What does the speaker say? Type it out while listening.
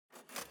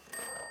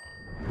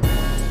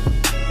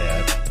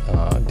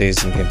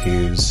Dazed and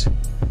Confused,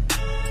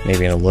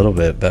 maybe in a little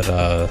bit, but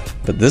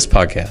this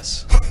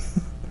podcast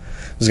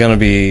is going to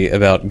be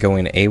about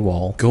going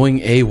AWOL. Going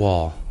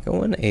AWOL.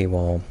 Going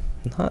AWOL.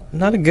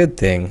 Not a good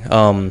thing.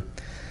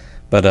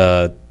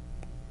 But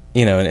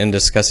you know, and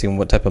discussing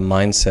what type of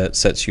mindset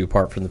sets you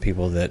apart from the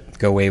people that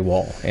go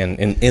AWOL and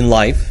in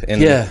life,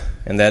 and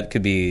and that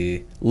could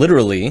be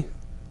literally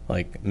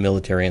like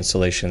military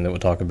installation that we'll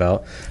talk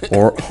about,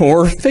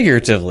 or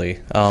figuratively,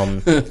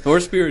 or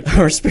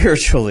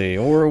spiritually,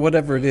 or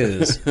whatever it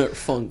is,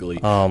 fungally.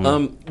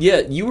 Yeah,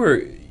 you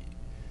were.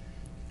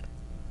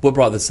 What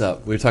brought this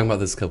up? We were talking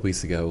about this a couple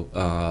weeks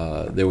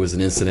ago. There was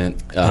an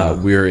incident.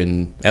 We were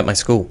at my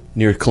school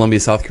near Columbia,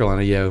 South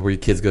Carolina. Yeah, where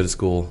your kids go to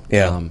school.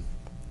 Yeah.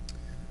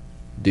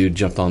 Dude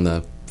jumped on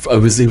the.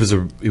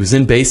 He was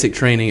in basic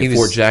training at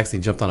Fort Jackson.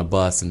 He jumped on a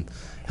bus and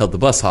held the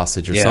bus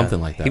hostage or something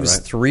like that. He was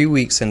 3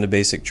 weeks into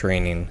basic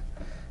training,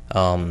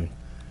 and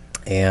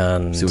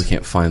see, we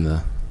can't find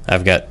the.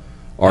 I've got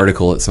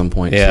article at some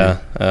point. Yeah,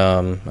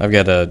 I've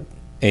got a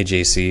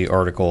AJC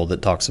article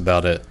that talks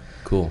about it.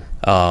 Cool.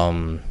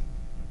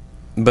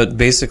 But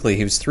basically,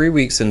 he was 3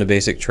 weeks into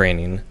basic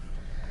training,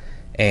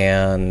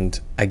 and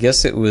I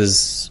guess it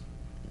was,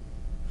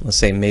 let's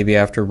say, maybe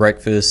after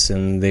breakfast,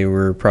 and they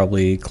were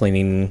probably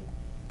cleaning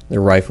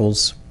their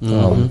rifles.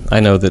 I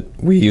know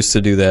that we used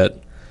to do that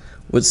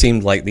what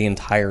seemed like the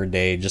entire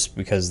day, just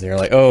because they're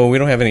like, oh, we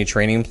don't have any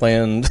training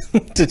planned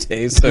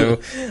today, so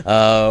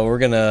we're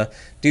going to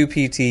do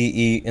PT,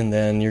 eat, and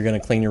then you're going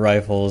to clean your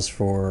rifles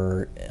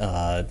for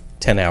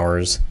 10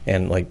 hours.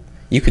 And like,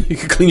 you could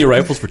clean your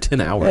rifles for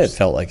 10 hours. Yeah, it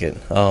felt like it.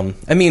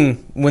 I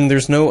mean, when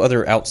there's no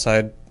other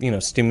outside,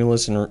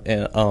 stimulus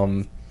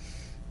and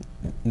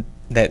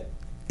that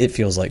it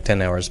feels like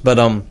 10 hours. But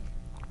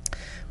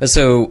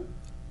so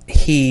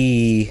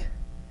he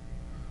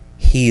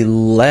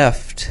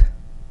left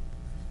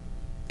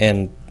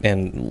and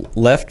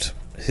left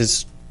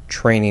his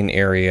training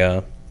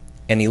area,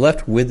 and he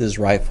left with his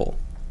rifle.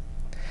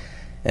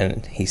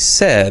 And he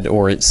said,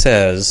 or it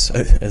says,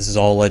 this is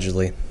all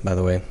allegedly, by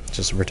the way,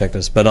 just to protect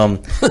us. But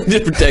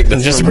just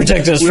to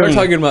protect us. We are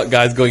talking about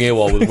guys going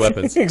AWOL with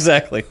weapons.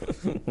 Exactly.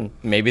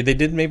 Maybe they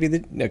did. Maybe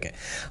they. Okay.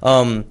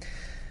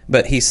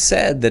 But he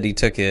said that he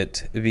took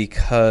it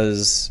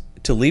because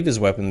to leave his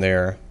weapon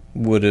there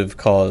would have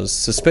caused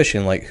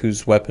suspicion. Like,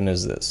 whose weapon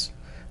is this?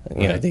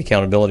 You know, the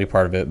accountability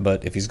part of it.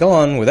 But if he's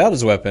gone without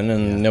his weapon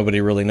and nobody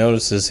really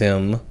notices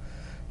him,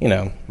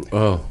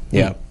 Oh.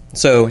 Yeah.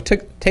 So he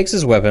takes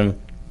his weapon.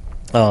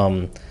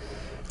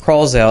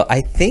 Crawls out.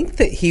 I think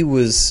that he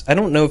was, I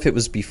don't know if it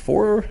was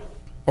before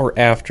or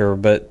after,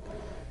 but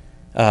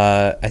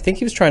I think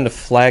he was trying to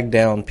flag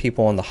down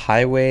people on the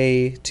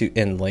highway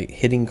and like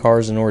hitting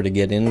cars in order to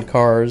get in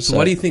cars. So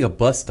why do you think a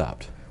bus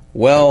stopped?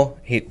 Well,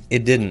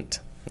 it didn't.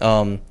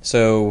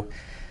 So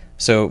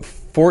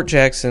Fort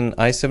Jackson,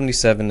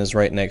 I-77 is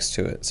right next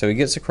to it. So he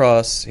gets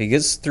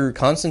through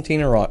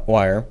Constantina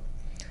Wire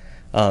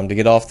to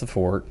get off the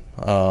fort.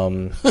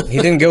 He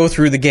didn't go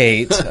through the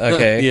gate.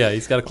 Okay. Yeah,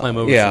 he's got to climb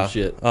over some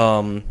shit.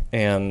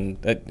 And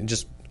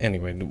just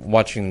anyway,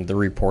 watching the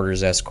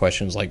reporters ask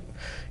questions like,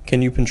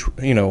 "Can you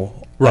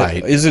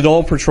right? Is it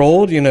all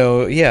patrolled?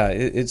 Yeah,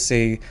 it's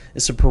a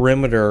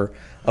perimeter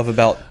of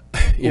about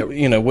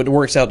what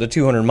works out to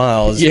 200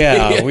 miles.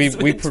 Yeah,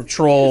 we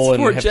patrol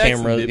and have Jackson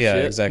cameras. Yeah,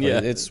 shit. exactly. Yeah.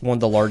 It's one of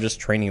the largest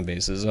training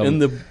bases in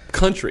the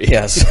country.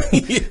 Yes.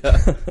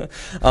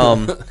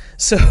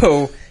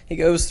 So he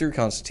goes through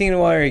Constantina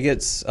Wire. He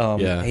gets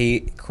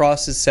he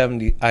crosses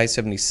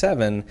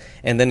I-77,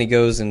 and then he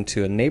goes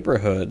into a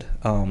neighborhood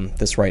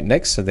that's right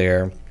next to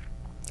there,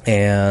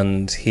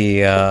 and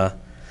he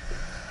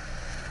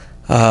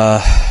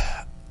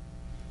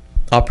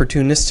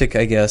opportunistic,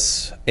 I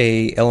guess,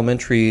 a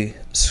elementary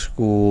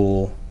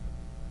school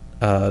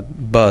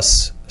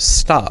bus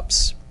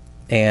stops,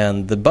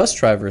 and the bus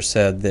driver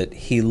said that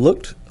he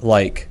looked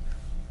like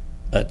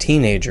a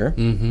teenager.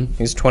 Mm-hmm.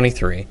 He's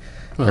 23.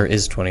 Or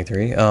is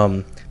 23,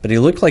 but he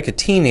looked like a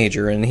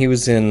teenager, and he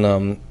was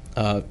in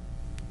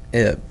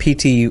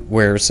PT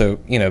wear, so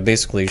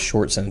basically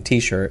shorts and a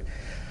t-shirt,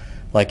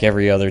 like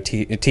every other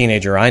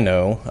teenager I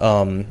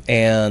know.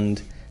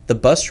 And the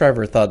bus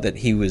driver thought that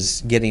he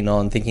was getting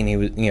on, thinking he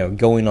was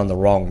going on the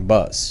wrong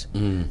bus.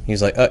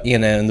 He's like,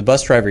 and the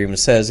bus driver even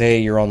says,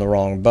 "Hey, you're on the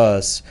wrong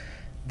bus."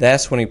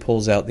 That's when he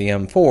pulls out the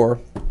M4.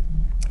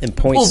 And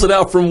pulls it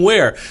out from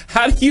where?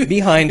 How do you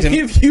behind him?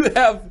 If you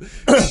have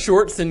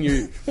shorts and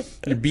your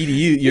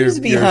BDU, your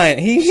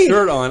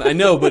shirt on, I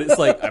know, but it's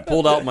like I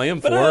pulled out my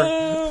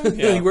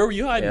M4. Where were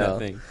you hiding that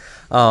thing?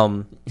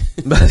 But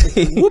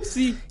whoopsie!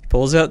 He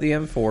pulls out the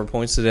M4,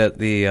 points it at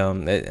the.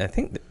 I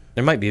think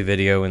there might be a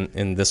video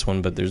in this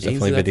one, but there's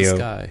definitely video.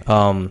 At the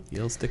sky.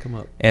 He'll stick him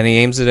up, and he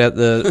aims it at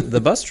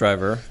the bus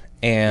driver,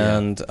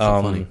 and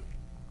funny.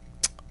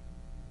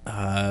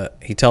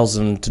 He tells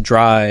him to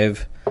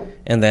drive.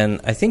 And then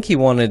I think he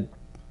wanted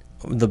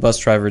the bus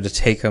driver to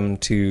take him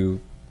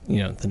to,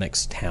 the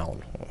next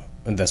town.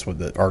 And that's what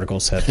the article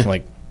said. I'm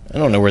like, I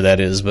don't know where that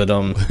is, but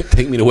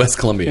take me to West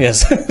Columbia.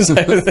 Yes,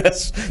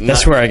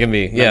 that's where I can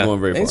be. Yeah,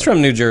 going very far. He's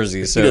from New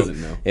Jersey, so he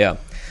doesn't know. Yeah.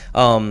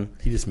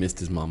 He just missed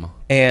his mama.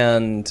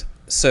 And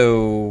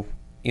so,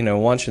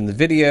 watching the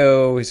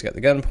video, he's got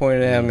the gun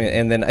pointed at him,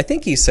 and then I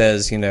think he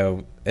says,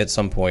 at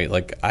some point,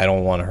 like, I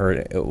don't want to hurt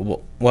it.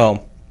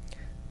 Well,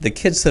 the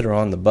kids that are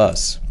on the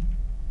bus,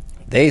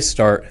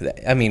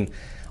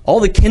 all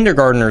the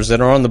kindergartners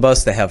that are on the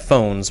bus that have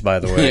phones, by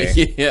the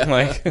way.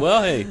 Yeah.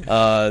 Well,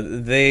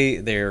 hey.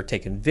 They're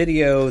taking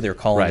video, they're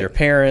calling their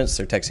parents,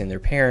 they're texting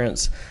their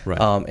parents. Right.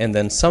 And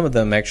then some of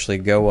them actually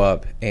go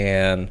up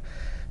and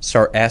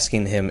start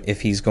asking him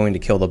if he's going to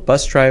kill the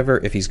bus driver,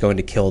 if he's going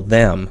to kill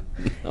them.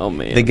 Oh,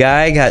 man. The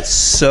guy got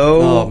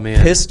so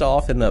pissed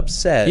off and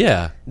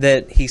upset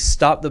that he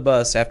stopped the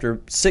bus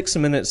after 6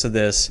 minutes of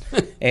this,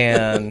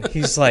 and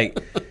he's like,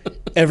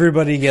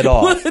 everybody get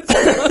off.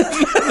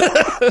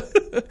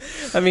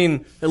 I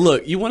mean,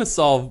 look, you want to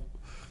solve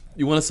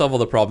all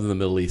the problems in the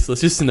Middle East.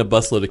 Let's just send a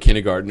busload of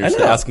kindergartners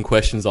to asking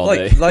questions all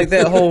day. Like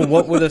that whole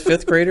 "what would a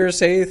fifth grader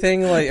say"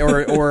 thing,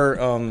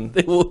 or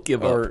they will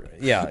give up.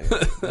 Yeah.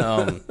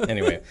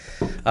 Anyway,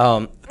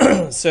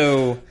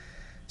 so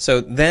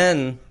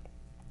then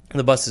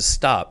the bus is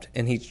stopped,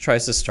 and he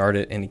tries to start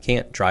it, and he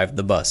can't drive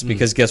the bus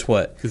because guess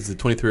what? Because he's a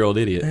 23-year-old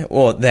idiot.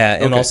 Well,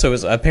 and also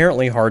it's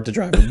apparently hard to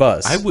drive a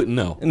bus. I wouldn't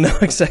know. No,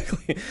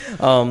 exactly.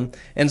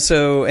 And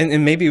so,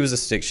 and maybe it was a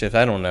stick shift.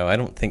 I don't know. I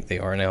don't think they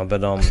are now,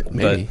 but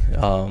maybe.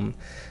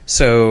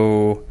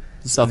 So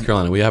South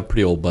Carolina, we have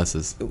pretty old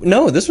buses.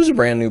 No, this was a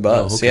brand new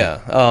bus. Okay.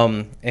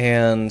 Yeah.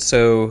 And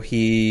so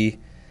he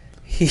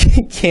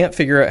can't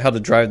figure out how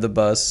to drive the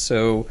bus.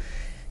 So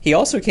he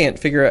also can't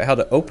figure out how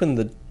to open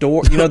the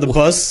door, the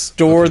bus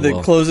door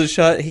that closes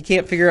shut. He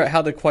can't figure out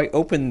how to quite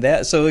open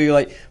that. So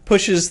he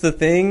pushes the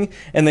thing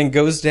and then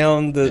goes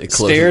down the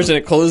stairs and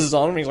it closes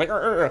on him. He's like,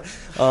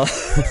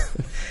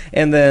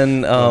 and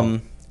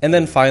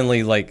then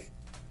finally, what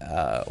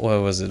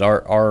was it?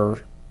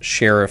 Our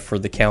sheriff for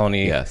the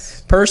county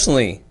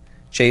personally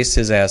chased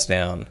his ass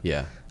down.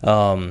 Yeah.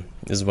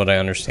 Is what I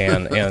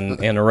understand,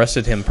 and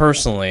arrested him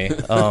personally.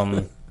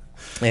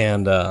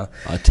 And I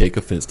take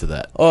offense to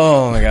that.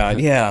 Oh my God,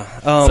 yeah.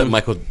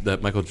 That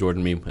Michael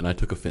Jordan meme, and I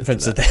took offense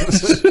to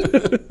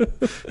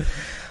that.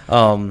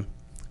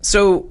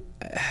 So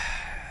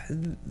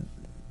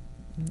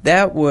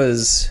that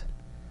was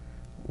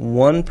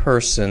one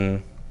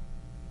person,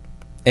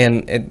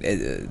 and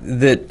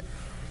that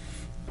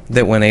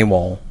went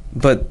AWOL.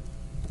 But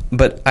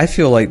I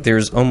feel like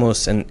there's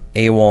almost an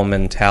AWOL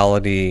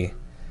mentality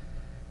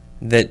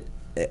that.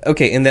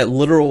 Okay, in that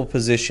literal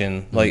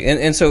position,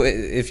 and so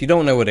if you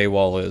don't know what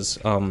AWOL is,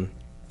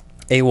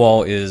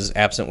 AWOL is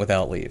absent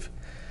without leave.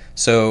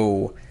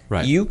 So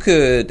you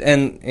could,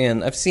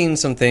 and I've seen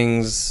some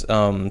things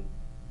in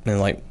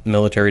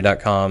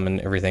military.com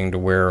and everything to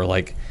where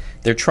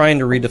they're trying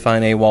to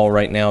redefine AWOL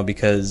right now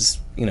because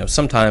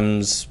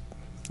sometimes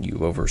you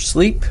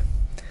oversleep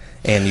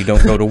and you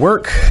don't go to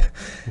work.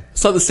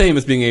 It's not the same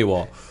as being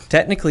AWOL.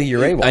 Technically,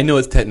 you're AWOL. I know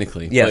it's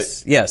technically.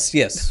 Yes,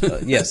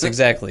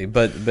 exactly.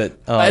 But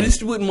I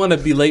just wouldn't want to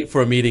be late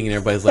for a meeting and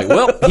everybody's like,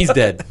 "Well, he's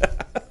dead."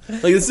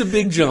 This is a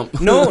big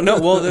jump. No.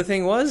 Well, the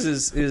thing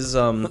was,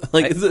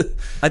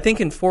 I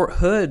think in Fort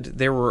Hood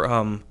there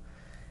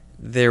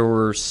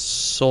were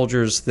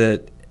soldiers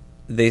that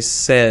they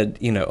said,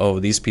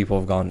 these people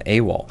have gone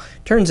AWOL.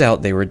 Turns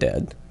out they were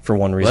dead for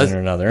one reason or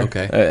another.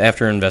 Okay.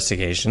 After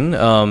investigation,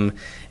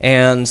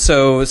 and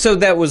so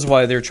that was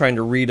why they're trying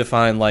to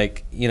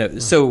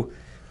redefine, So,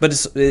 but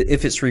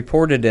if it's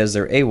reported as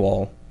they're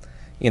AWOL,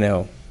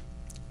 I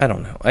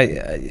don't know.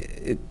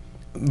 I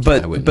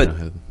wouldn't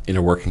know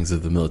inner workings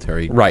of the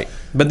military, right?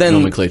 But then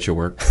nomenclature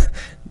work.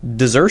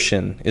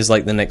 Desertion is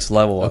the next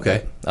level.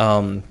 Okay.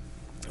 Of it.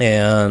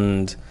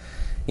 And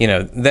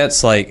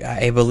that's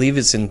I believe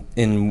it's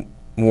in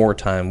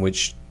wartime,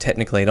 which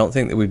technically I don't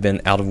think that we've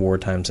been out of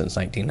wartime since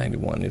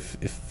 1991. If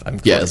I'm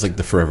correct. Yeah, it's like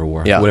the forever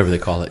war, whatever they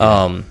call it.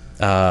 Yeah.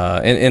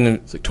 And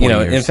it's 20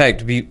 years. In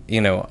fact,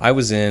 I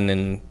was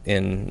in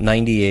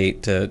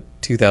 98 to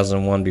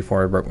 2001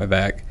 before I broke my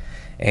back,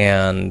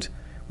 and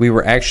we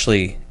were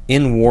actually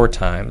in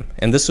wartime,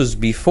 and this was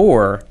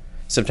before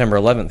September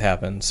 11th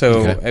happened.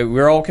 So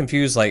we're all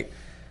confused, we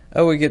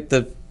get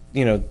the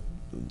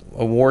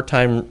a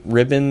wartime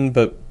ribbon,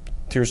 but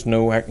there's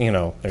no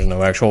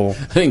actual.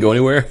 I didn't go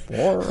anywhere.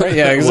 War, right?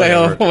 Yeah,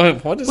 exactly.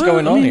 What is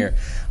going on here?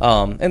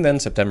 And then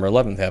September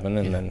 11th happened,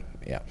 and then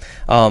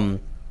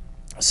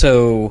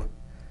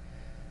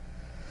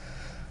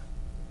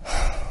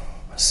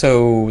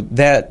So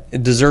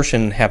that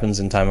desertion happens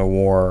in time of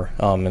war,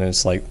 and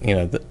it's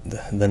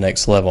the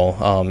next level,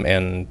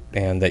 and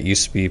that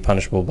used to be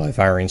punishable by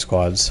firing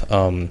squads.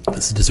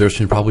 This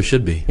desertion probably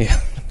should be. Yeah,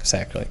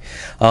 exactly.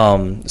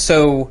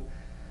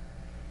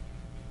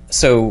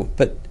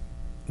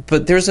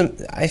 But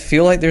I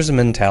feel like there's a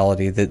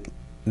mentality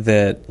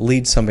that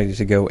leads somebody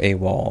to go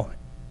AWOL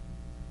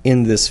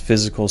in this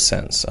physical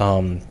sense.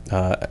 I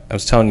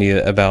was telling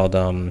you about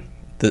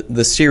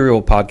the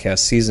Serial podcast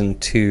season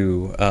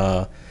 2.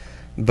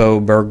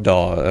 Bo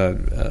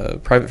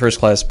Bergdahl, Private First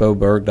Class Bo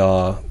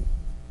Bergdahl.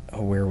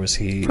 Where was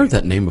he? I've heard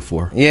that name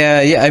before.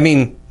 Yeah. I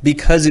mean,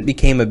 because it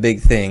became a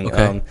big thing.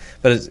 Okay.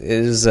 But it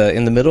is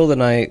in the middle of the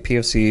night,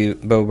 PFC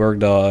Bo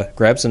Bergdahl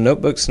grabs a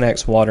notebook,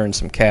 snacks, water, and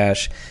some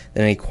cash.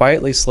 Then he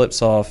quietly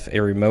slips off a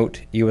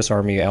remote U.S.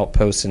 Army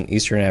outpost in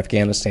eastern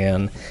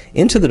Afghanistan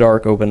into the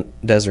dark, open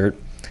desert.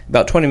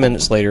 About 20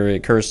 minutes later, it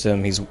occurs to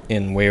him he's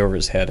in way over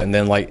his head. And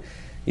then, like,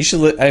 you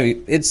should. I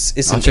mean, it's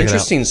an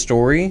interesting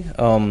story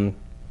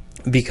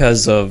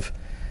because of,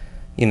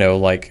 you know,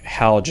 like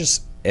how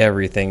just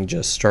everything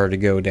just started to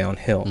go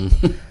downhill.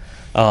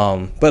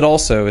 But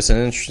also, it's an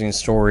interesting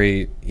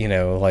story, you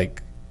know,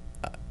 like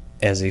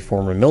as a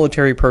former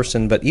military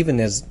person, but even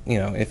as, you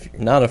know, if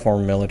you're not a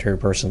former military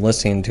person,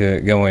 listening to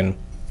it going,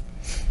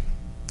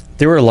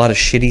 there were a lot of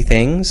shitty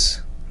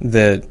things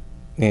that,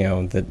 you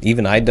know, that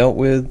even I dealt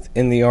with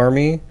in the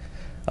Army.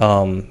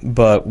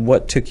 But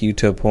what took you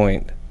to a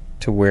point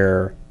to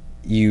where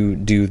you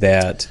do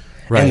that?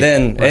 Right. And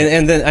then,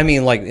 and then, I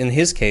mean, like in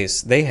his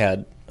case, they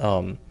had,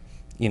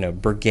 you know,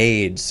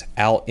 brigades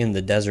out in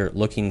the desert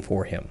looking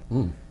for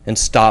him and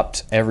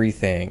stopped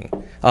everything.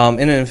 And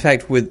in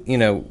fact, with, you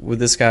know, with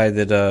this guy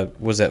that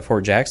was at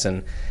Fort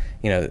Jackson,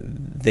 you know,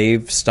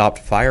 they've stopped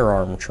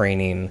firearm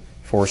training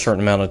for a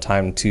certain amount of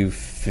time to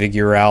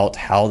figure out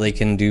how they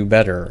can do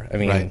better. I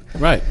mean,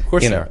 right. Of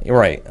course, you know,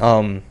 right.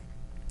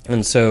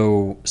 And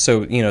so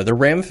you know, the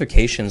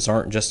ramifications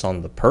aren't just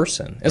on the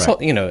person. It's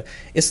all, you know,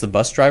 it's the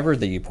bus driver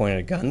that you pointed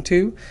a gun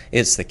to.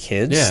 It's the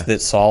kids that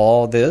saw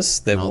all this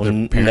that all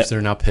their parents that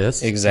are now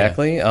pissed.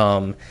 Exactly.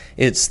 Yeah.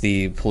 It's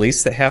the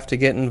police that have to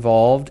get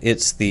involved.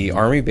 It's the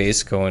Army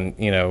base going,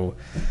 you know,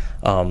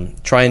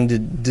 trying to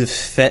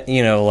defend,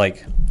 you know,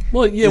 like.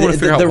 Well, yeah, I want to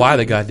figure out why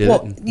the guy did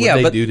it. And what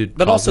they do to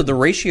but also the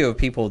ratio of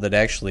people that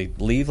actually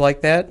leave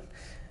like that,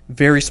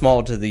 very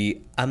small to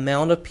the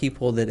amount of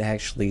people that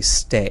actually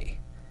stay.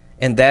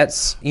 And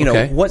that's, you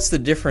know, what's the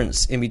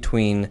difference in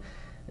between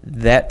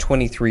that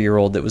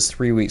 23-year-old that was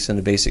 3 weeks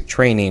into basic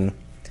training?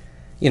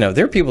 You know,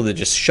 there are people that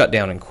just shut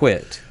down and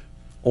quit,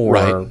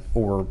 or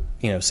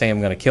you know, say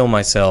I'm going to kill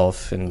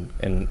myself,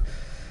 and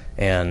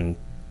you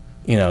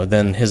know,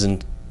 then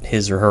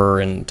his or her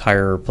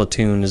entire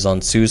platoon is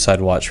on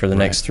suicide watch for the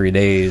next 3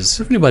 days.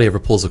 If anybody ever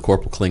pulls a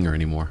Corporal Klinger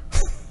anymore.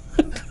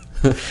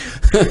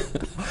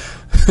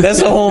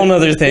 That's a whole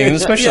other thing,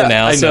 especially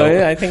now. So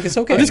yeah, I think it's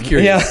okay. I'm just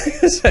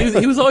curious. Yeah.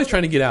 he was always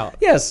trying to get out.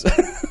 Yes.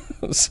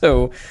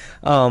 So,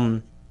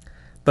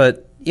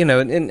 but you know,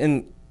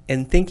 and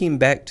thinking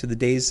back to the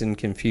days in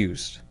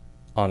Confused,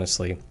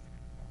 honestly,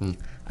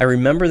 I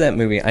remember that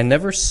movie. I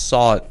never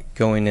saw it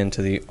going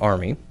into the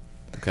Army.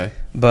 Okay.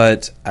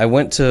 But I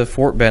went to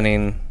Fort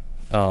Benning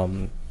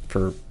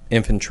for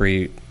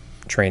infantry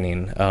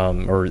training,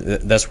 or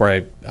that's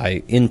where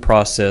I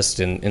in-processed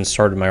and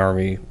started my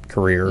Army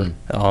career.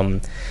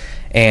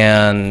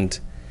 And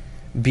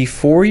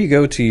before you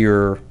go to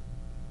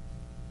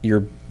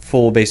your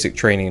full basic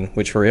training,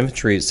 which for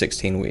infantry is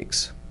 16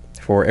 weeks,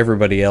 for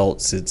everybody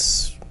else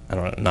it's, I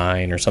don't know,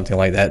 9 or something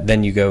like that.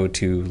 Then you go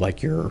to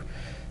like your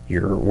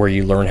where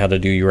you learn how to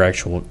do your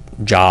actual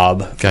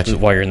job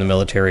while you're in the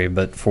military.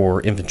 But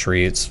for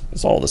infantry, it's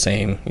all the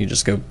same. You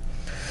just go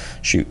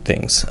shoot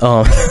things.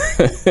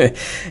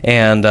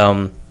 And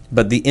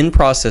but the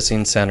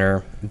in-processing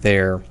center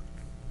there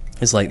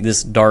is like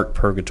this dark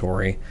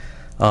purgatory.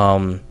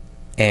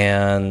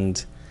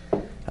 And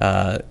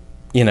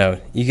you know,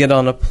 you get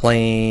on a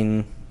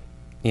plane.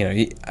 You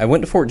know, I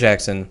went to Fort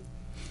Jackson.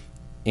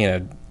 You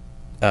know,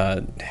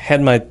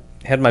 had my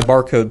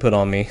barcode put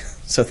on me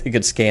so they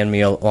could scan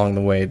me along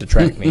the way to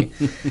track me.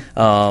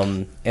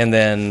 And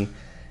then,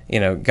 you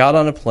know, got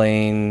on a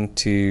plane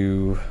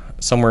to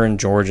somewhere in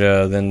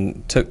Georgia,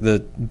 then took the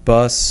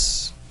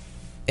bus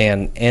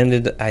and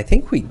ended, I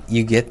think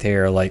you get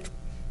there like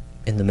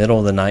in the middle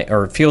of the night,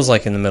 or it feels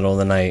like in the middle of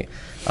the night.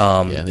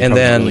 Yeah, they and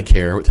then don't really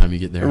care what time you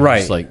get there. Right.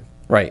 Just like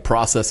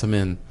process them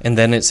in. And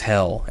then it's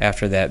hell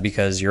after that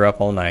because you're up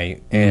all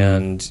night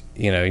and,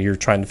 you know, you're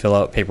trying to fill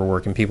out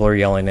paperwork and people are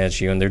yelling at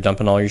you and they're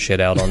dumping all your shit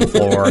out on the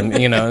floor. And,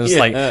 you know, it's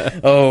like,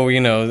 oh, you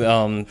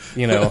know,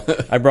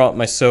 I brought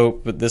my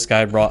soap, but this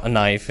guy brought a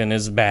knife in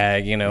his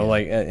bag, you know,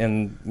 like,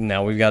 and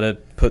now we've got to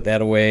put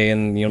that away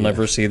and you'll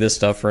never see this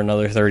stuff for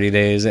another 30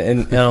 days.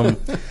 And,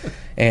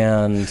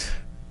 and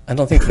I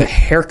don't think the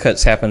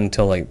haircuts happen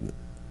until like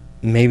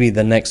maybe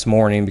the next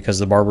morning because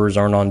the barbers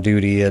aren't on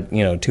duty at 2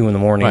 in the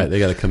morning. Right, they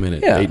got to come in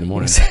at 8 in the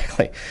morning.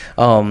 Exactly.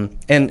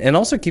 And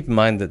also keep in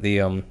mind that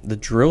the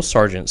drill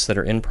sergeants that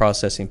are in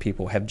processing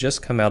people have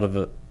just come out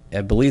of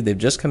I believe they've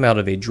just come out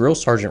of a drill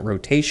sergeant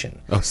rotation.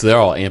 Oh, so they're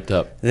all amped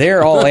up.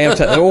 They're all amped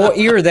up. Well,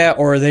 either that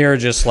or they're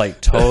just like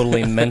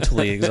totally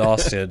mentally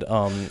exhausted,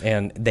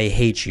 and they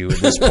hate you at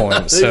this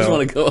point. They just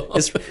want to go home.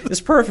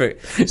 It's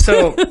perfect.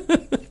 So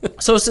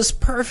it's this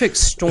perfect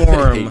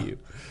storm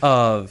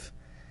of.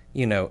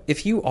 You know,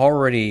 if you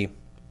already...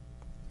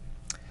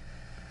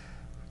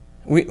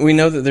 We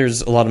know that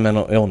there's a lot of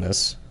mental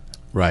illness.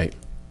 Right.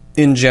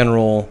 In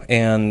general,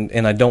 and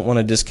I don't want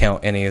to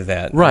discount any of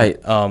that. Right.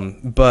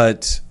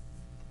 But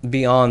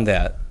beyond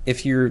that,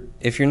 if you're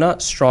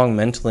not strong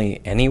mentally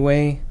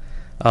anyway,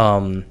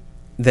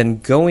 then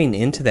going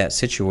into that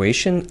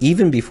situation,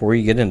 even before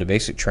you get into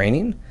basic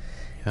training,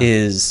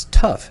 is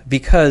tough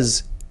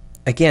because,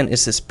 again,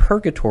 it's this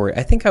purgatory.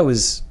 I think I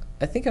was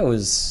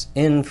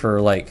in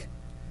for like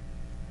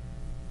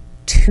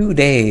 2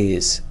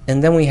 days,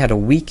 and then we had a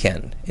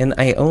weekend, and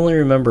I only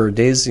remember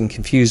Dazed and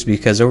Confused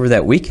because over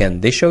that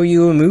weekend they show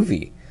you a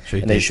movie.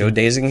 And they showed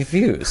Dazed and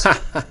Confused,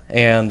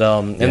 and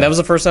that was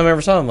the first time I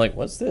ever saw it. I'm like,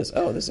 "What's this?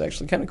 Oh, this is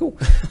actually kind of cool."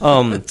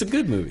 It's a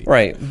good movie,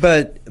 right?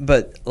 But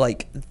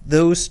like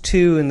those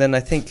two, and then I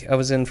think I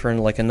was in for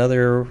like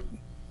another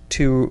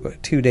two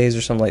days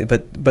or something like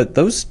that. But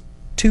those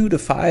 2 to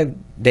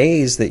 5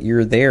 days that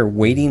you're there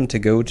waiting to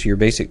go to your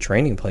basic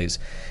training place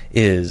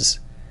is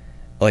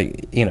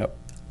like, you know,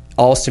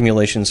 all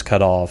stimulations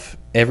cut off,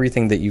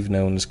 everything that you've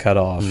known is cut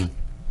off,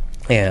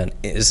 and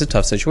it's a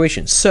tough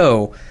situation.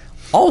 So.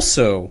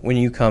 Also, when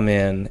you come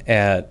in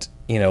at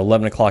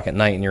 11 o'clock at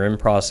night and you're in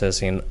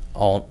processing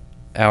all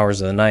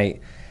hours of the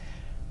night,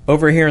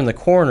 over here in the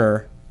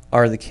corner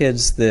are the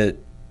kids that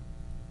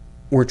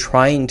were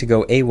trying to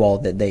go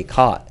AWOL that they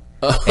caught.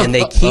 And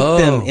they keep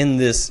them in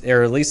this,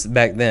 or at least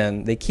back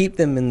then, they keep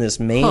them in this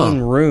main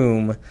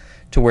room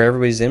to where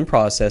everybody's in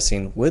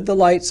processing with the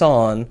lights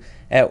on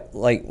at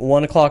like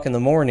 1 o'clock in the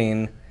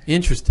morning.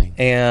 Interesting.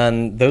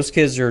 And those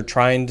kids are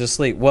trying to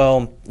sleep.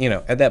 Well,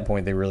 at that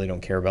point, they really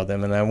don't care about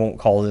them, and I won't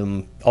call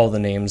them all the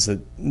names that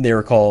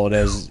they're called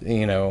as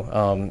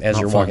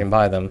you're walking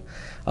by them.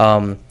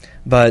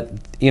 But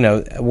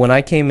when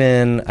I came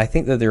in, I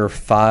think that there were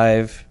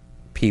 5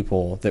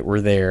 people that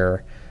were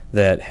there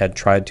that had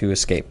tried to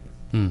escape,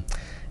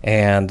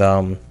 and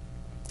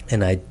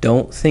I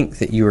don't think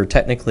that you were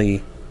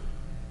technically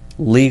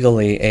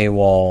legally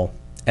AWOL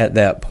at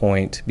that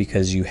point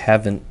because you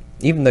haven't.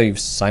 Even though you've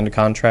signed a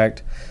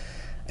contract,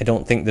 I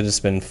don't think that it's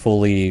been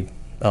fully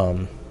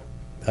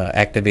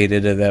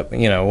activated at that,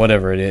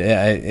 whatever it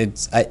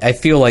is. I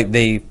feel like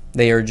they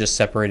are just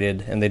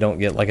separated and they don't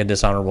get like a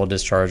dishonorable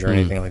discharge or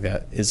anything like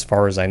that, as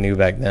far as I knew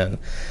back then.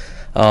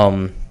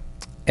 And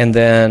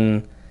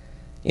then,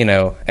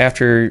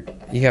 after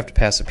you have to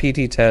pass a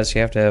PT test, you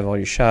have to have all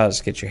your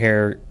shots, get your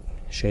hair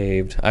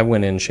shaved. I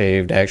went in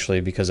shaved actually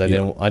because I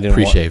didn't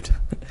pre-shaved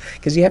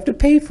because you have to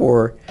pay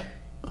for.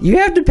 You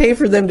have to pay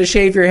for them to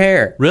shave your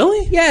hair.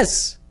 Really?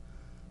 Yes.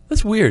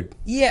 That's weird.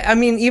 Yeah, I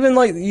mean, even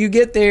like you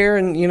get there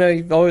and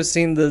you've always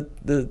seen the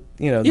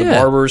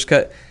barbers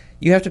cut.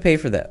 You have to pay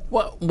for that.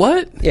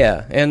 What?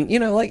 Yeah, and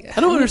like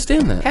I don't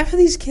understand that. Half of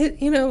these kids,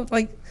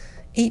 like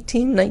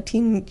 18,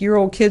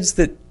 19-year-old kids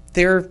that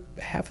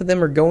half of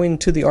them are going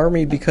to the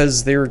Army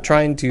because they're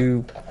trying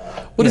to.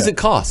 What does it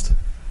cost?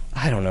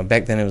 I don't know.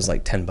 Back then it was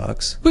like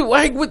 $10. Wait,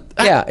 why?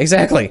 Yeah,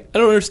 exactly. I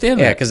don't understand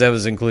that. Yeah, because that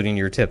was including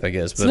your tip, I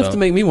guess. It's enough to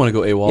make me want to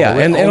go AWOL. Yeah,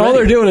 and all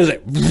they're doing is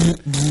like,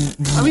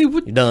 I mean,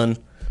 you're done.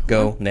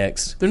 Go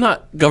next. They're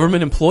not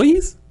government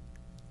employees?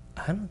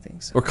 I don't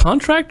think so. Or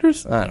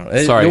contractors? I don't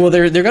know. Sorry. Well,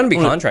 they're going to be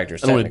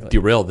contractors. I don't want to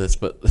derail this,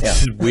 but it's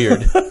just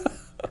weird.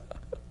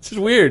 It's just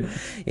weird.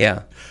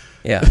 Yeah.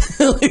 Yeah.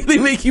 Like they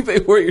make you pay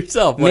for it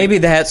yourself. Like, maybe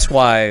that's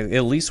why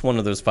at least one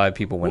of those 5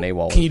 people went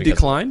AWOL. Can you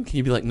decline? Can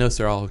you be like, no,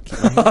 sir, I'll keep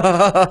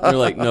money? You're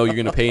like, no, you're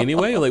going to pay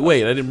anyway? You're like,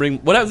 wait, I didn't bring...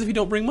 What happens if you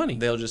don't bring money?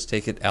 They'll just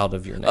take it out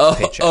of your next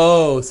paycheck.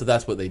 Oh, so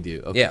that's what they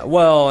do. Okay. Yeah,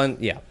 well, and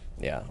yeah.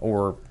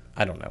 Or,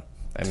 I don't know.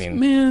 I mean...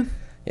 Man.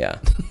 Yeah.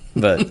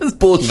 But that's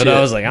bullshit. But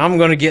I was like, I'm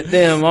going to get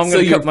them. I'm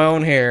going to cut my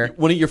own hair.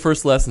 One of your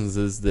first lessons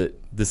is that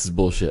this is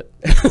bullshit.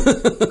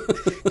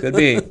 Could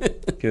be.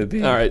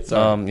 All right,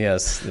 sorry.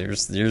 Yes,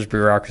 there's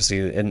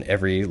bureaucracy in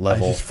every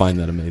level. I just find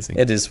that amazing.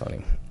 It is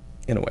funny,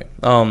 in a way.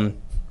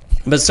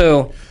 But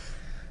so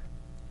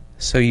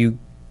you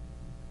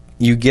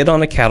get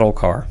on a cattle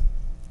car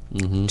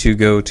to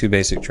go to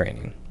basic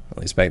training. At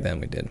least back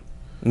then we did.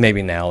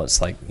 Maybe now it's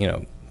like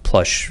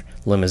plush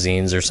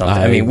limousines or something.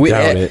 I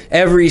mean,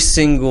 every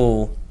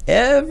single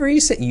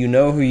you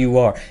know who you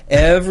are.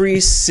 Every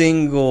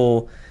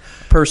single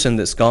person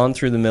that's gone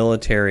through the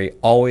military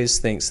always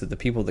thinks that the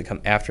people that come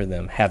after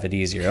them have it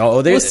easier.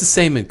 It's the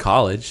same in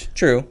college.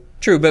 True,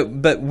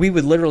 but we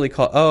would literally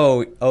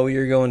call,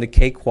 you're going to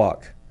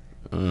cakewalk.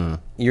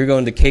 You're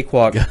going to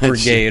cakewalk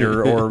brigade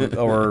or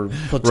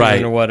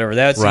platoon or whatever.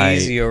 That's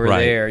easy over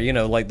there.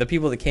 Like the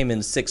people that came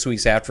in 6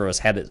 weeks after us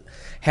had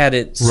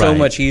it so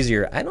much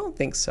easier. I don't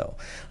think so.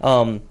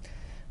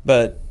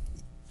 But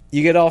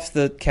you get off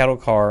the cattle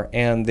car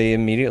and they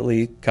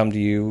immediately come to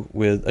you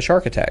with a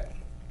shark attack.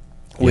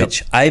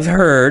 Which I've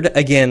heard,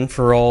 again,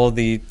 for all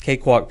the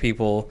cakewalk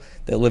people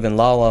that live in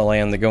La La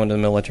Land that go into the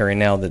military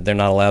now, that they're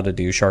not allowed to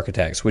do shark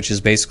attacks, which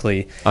is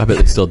basically... I bet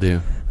they still do.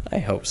 I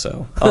hope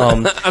so.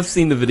 I've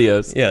seen the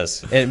videos.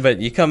 Yes, but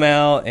you come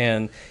out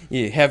and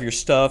you have your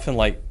stuff and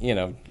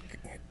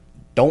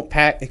don't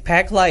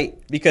pack light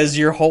because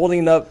you're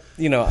holding up,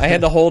 I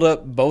had to hold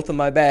up both of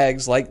my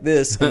bags like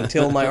this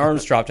until my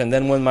arms dropped. And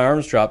then when my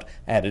arms dropped,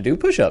 I had to do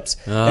push-ups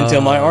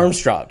until my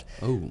arms dropped.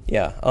 Oh.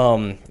 Yeah.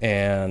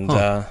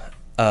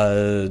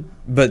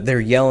 But they're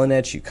yelling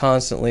at you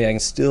constantly. I can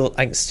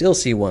still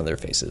see one of their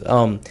faces.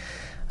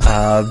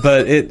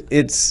 But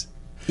it's,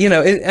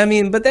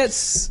 but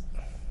that's...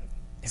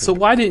 So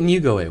why didn't you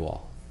go AWOL?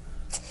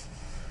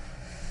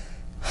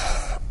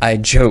 I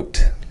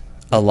joked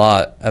a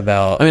lot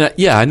about. I mean,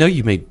 I know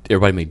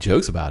everybody made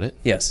jokes about it.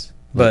 Yes,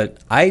 but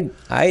I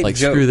like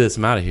screw this,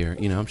 I'm out of here.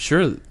 I'm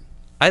sure.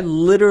 I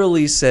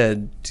literally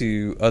said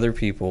to other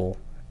people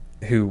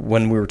who,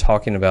 when we were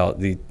talking about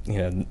the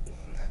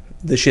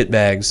shit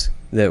bags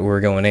that were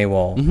going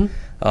AWOL,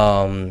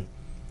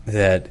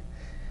 that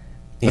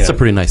that's a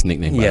pretty nice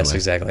nickname. By yes, the way.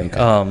 exactly.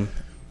 Okay.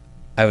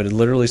 I would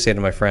literally say to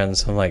my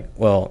friends, I'm like,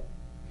 well,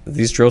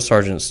 these drill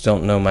sergeants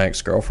don't know my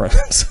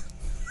ex-girlfriends.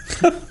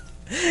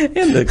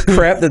 And the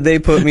crap that they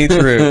put me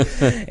through.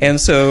 And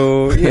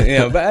so,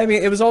 but I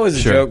mean, it was always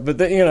a joke, but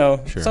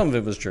some of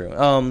it was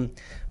true.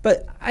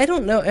 But I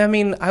don't know. I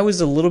mean, I was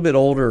a little bit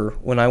older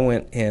when I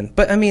went in.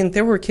 But I mean,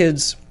 there were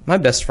kids. My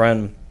best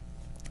friend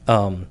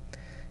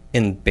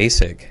in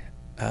basic,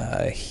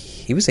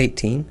 he was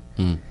 18.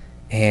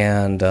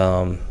 And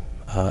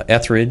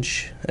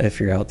Etheridge, if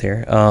you're out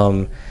there.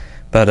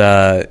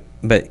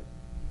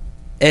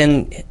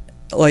 And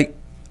like,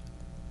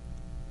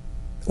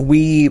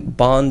 we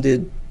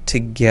bonded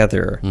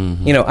together.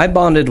 I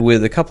bonded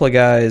with a couple of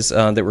guys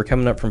that were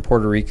coming up from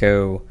Puerto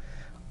Rico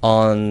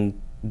on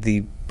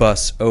the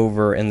bus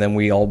over, and then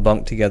we all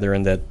bunked together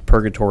in that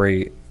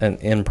purgatory and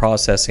in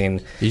processing.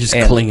 You're just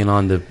clinging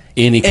on to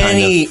any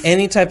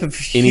type of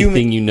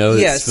anything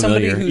that's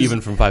familiar,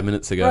 even from 5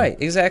 minutes ago. Right,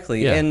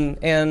 exactly. Yeah.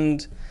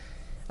 And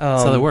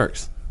that's how that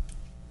works.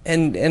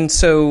 And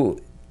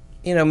so,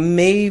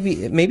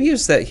 maybe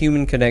it's that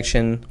human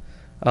connection.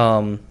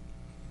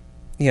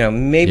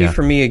 Maybe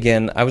for me,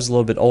 again, I was a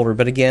little bit older,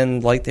 but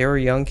again, like, there were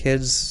young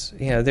kids.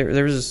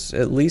 There was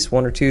at least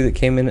one or two that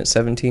came in at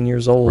 17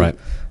 years old. Right.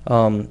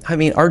 I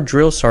mean, our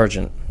drill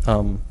sergeant,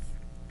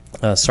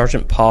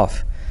 Sergeant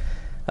Poff,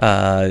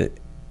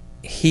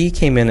 he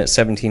came in at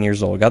 17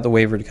 years old, got the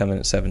waiver to come in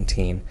at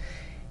 17.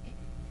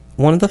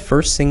 One of the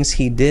first things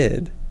he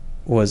did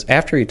was,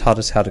 after he taught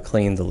us how to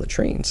clean the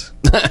latrines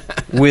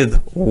with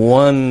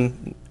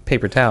one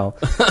paper towel.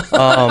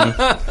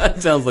 That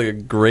sounds like a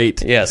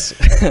great. Yes,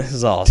 it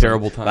was awesome.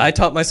 Terrible time. I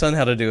taught my son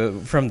how to do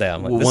it from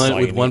them. Like,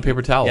 with one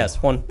paper towel.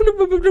 Yes, one.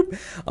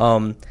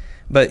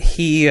 But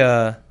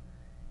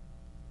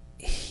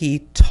he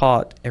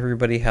taught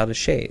everybody how to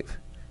shave.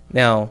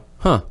 Now,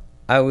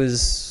 I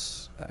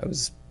was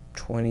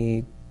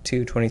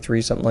 22,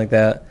 23, something like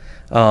that.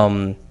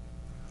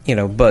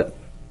 But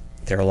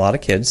there are a lot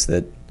of kids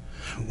that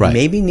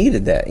maybe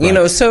needed that.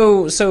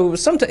 So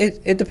sometimes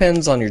it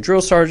depends on your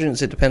drill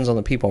sergeants. It depends on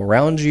the people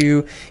around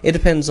you. It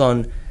depends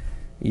on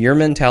your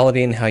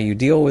mentality and how you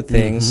deal with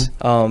things.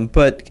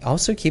 But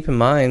also keep in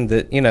mind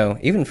that,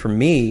 even for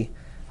me,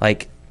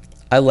 like,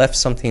 I left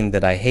something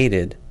that I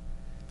hated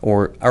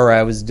or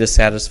I was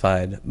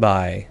dissatisfied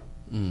by,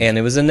 and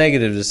it was a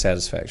negative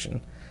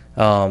dissatisfaction,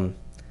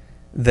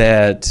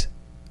 that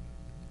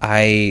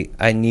I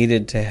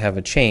needed to have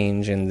a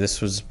change, and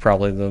this was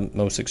probably the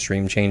most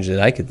extreme change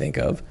that I could think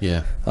of.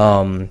 Yeah.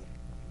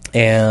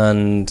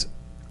 And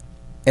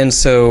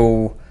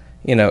so,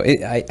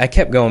 I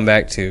kept going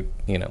back to,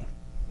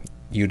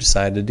 you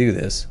decided to do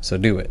this, so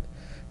do it.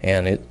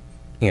 And it,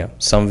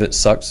 some of it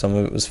sucked, some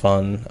of it was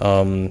fun.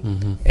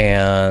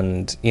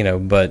 And,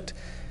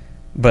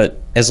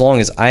 but as long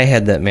as I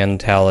had that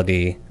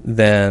mentality,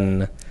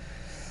 then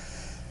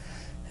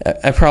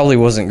I probably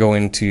wasn't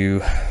going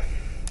to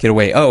get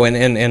away. Oh,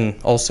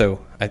 and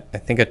also, I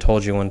think I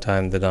told you one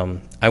time that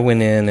I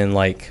went in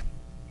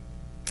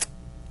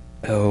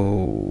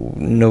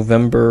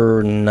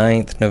November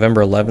 9th,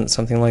 November 11th,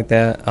 something like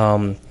that.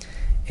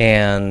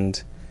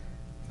 And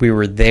we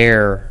were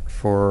there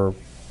for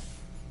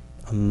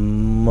a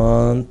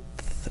month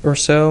or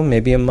so,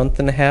 maybe a month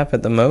and a half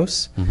at the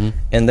most.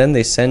 And then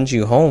they send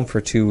you home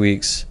for 2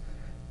 weeks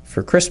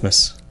for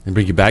Christmas. And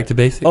bring you back to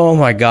basic? Oh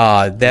my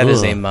God, that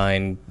is a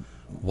mind.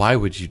 Why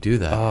would you do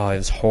that? Oh, it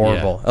was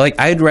horrible. Yeah. Like,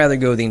 I'd rather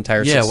go the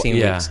entire 16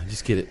 weeks. Yeah,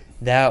 just get it.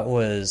 That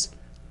was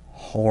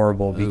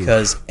horrible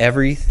because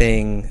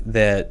everything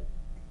that,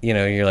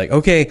 you're like,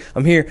 okay,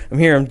 I'm here,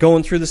 I'm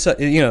going through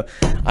the,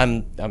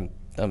 I'm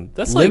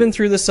living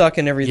through the suck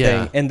and everything.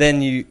 Yeah. And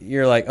then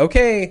you're like,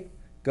 okay,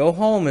 go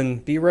home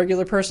and be a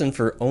regular person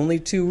for only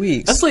 2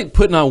 weeks. That's like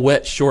putting on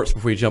wet shorts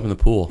before you jump in the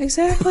pool.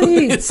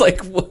 Exactly. It's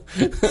like,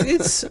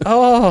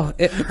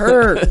 it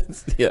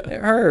hurt. Yeah. It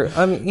hurt.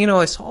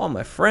 I saw all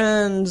my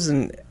friends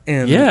and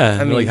yeah.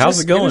 I mean, like, how's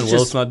it going?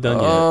 Well, it's not done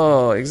yet.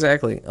 Oh,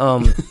 exactly.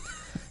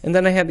 And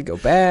then I had to go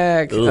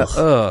back.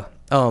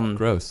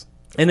 Gross.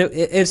 And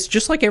it's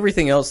just like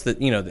everything else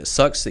that, that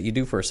sucks that you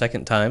do for a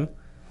second time.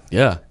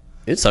 Yeah.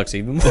 It sucks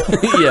even more.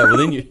 Yeah. Well,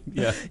 then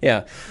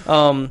Yeah.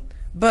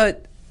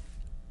 But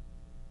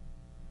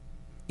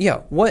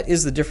yeah, what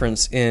is the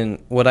difference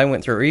in what I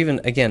went through? Or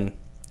even, again,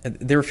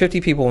 there were 50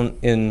 people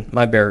in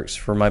my barracks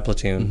for my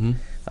platoon,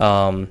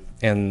 and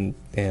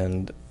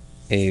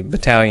a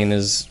battalion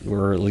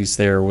or at least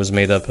there was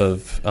made up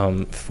of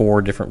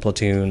 4 different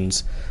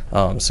platoons.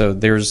 So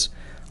there's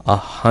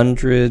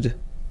 100.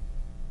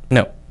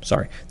 No,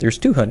 sorry, there's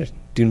 200.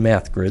 Do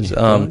math grids.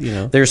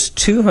 There's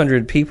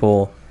 200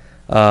 people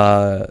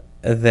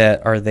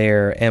that are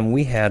there, and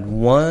we had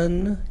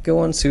one go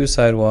on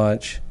suicide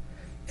watch,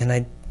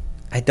 and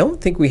I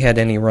don't think we had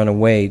any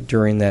runaway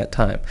during that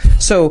time.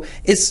 So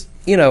it's,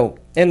 you know,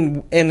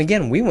 and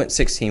again, we went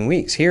 16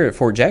 weeks. Here at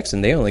Fort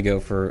Jackson, they only go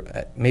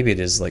for, maybe it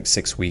is like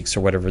 6 weeks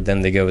or whatever,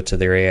 then they go to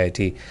their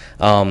AIT.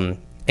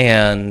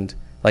 And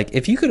like,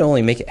 if you could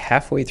only make it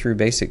halfway through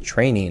basic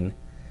training,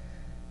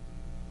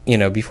 you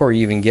know, before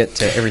you even get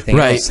to everything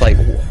else, like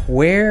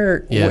where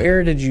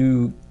did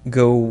you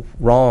go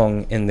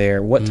wrong in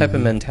there? What type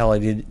of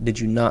mentality did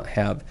you not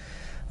have?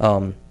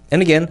 And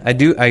again, I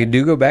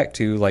do go back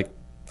to, like,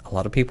 a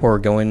lot of people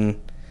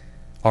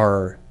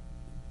are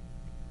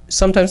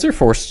sometimes they're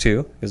forced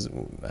to, because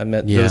I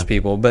met those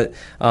people, but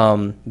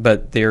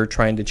they're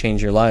trying to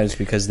change their lives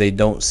because they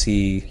don't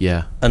see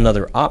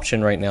another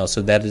option right now.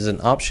 So that is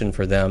an option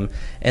for them.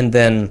 And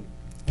then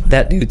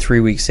that dude 3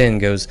 weeks in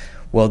goes,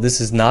 well,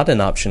 this is not an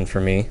option for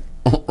me.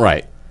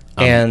 Right.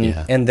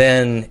 And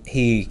then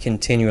he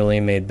continually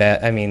made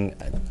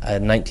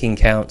 19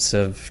 counts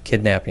of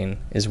kidnapping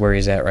is where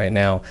he's at right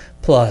now.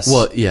 Plus,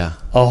 a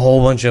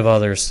whole bunch of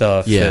other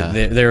stuff. Yeah,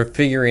 they're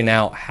figuring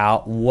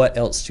out what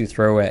else to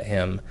throw at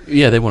him.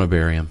 Yeah, they want to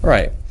bury him.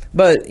 Right,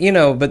 but he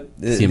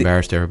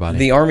embarrassed everybody.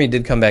 The Army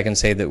did come back and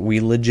say that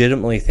we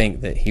legitimately think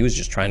that he was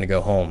just trying to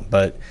go home,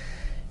 but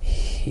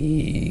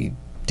he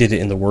did it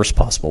in the worst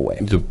possible way.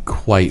 The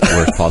quite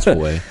worst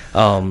possible way.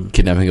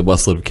 Kidnapping a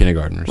busload of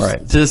kindergartners.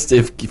 Right. Just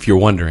if you're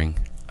wondering,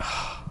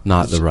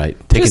 not the right.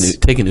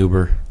 Take an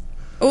Uber.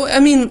 Oh,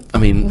 I mean,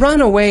 run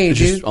away, dude.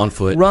 Just on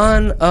foot.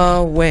 Run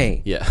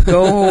away. Yeah.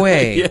 Go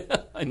away. Yeah,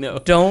 I know.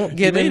 Don't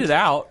get made it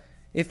out.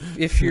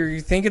 If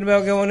you're thinking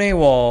about going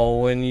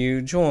AWOL when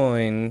you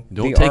join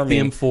don't the take Army,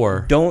 the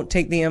M4. Don't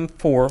take the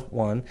M4,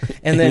 one.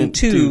 And then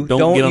two,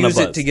 don't use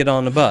it to get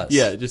on the bus.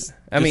 Yeah, just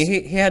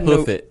he had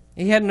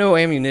he had no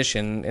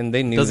ammunition, and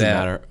they knew Doesn't that.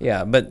 matter.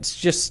 Yeah, but it's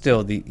just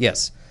still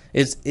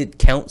it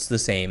counts the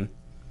same.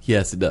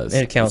 Yes, it does.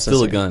 It counts it's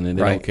still the same. a gun, and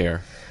they don't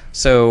care.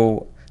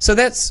 So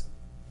that's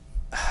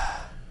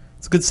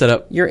it's a good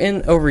setup. You're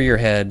in over your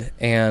head,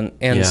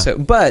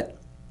 but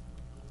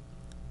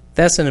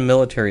that's in a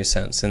military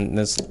sense, and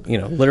that's, you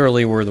know,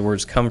 literally where the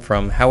words come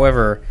from.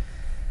 However,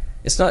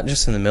 it's not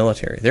just in the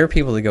military. There are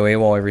people that go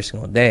AWOL every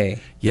single day.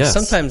 Yes.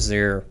 Sometimes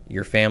they're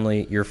your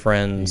family, your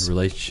friends, your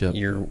relationship,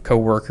 your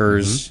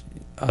coworkers,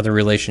 other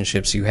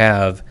relationships you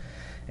have,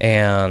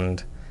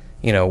 and,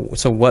 you know,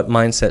 so what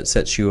mindset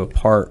sets you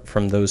apart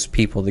from those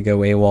people that go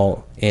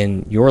AWOL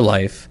in your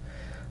life?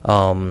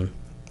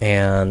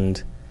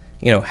 And,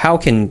 you know, how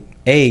can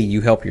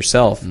you help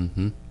yourself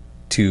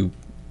to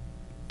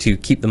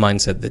keep the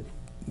mindset that,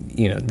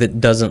 you know, that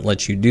doesn't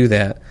let you do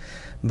that,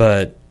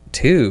 but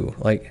two,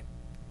 like,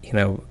 you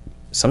know,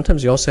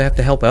 sometimes you also have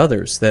to help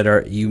others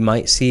that you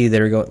might see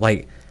that are going,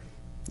 like,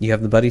 you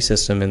have the buddy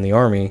system in the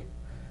Army.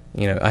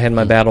 You know, I had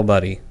my battle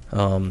buddy.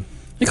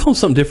 They call them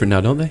something different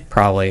now, don't they?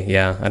 Probably,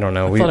 yeah. I don't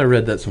know. I thought I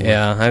read that somewhere.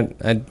 Yeah,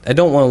 I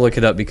don't want to look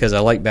it up because I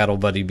like battle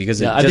buddy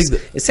because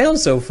it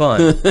sounds so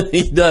fun.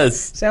 It does.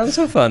 Sounds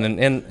so fun, and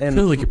it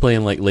feels like you're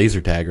playing like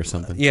laser tag or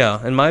something. Yeah,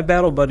 and my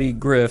battle buddy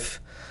Griff.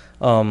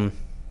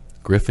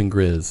 Griff and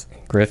Grizz.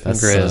 Griff and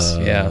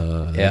Grizz.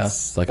 Yeah.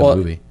 It's like a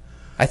movie.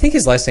 I think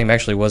his last name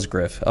actually was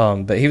Griff,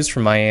 but he was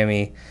from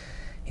Miami.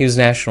 He was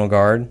National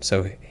Guard,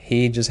 so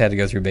he just had to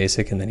go through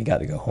basic, and then he got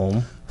to go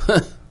home.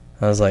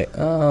 I was like,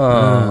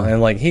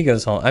 and like he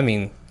goes home. I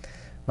mean,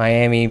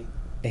 Miami.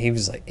 He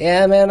was like,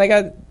 yeah, man, I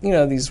got, you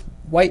know, these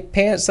white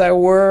pants I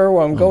wore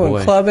while I'm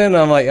going clubbing.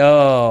 I'm like,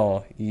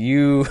 I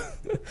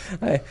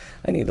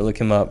need to look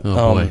him up.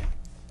 Oh boy.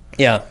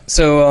 Yeah.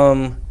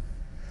 So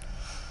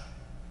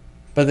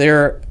but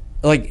they're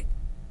like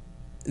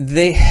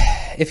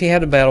if he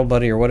had a battle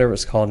buddy or whatever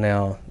it's called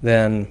now,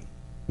 then,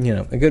 you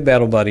know, a good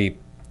battle buddy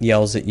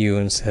yells at you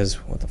and says,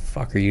 what the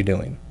fuck are you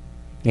doing?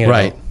 You know?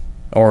 Right.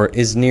 Or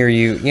is near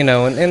you, you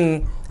know,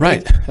 and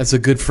right. As a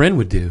good friend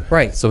would do.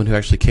 Right. Someone who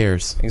actually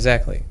cares.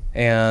 Exactly.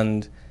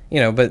 And, you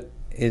know, but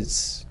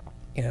it's,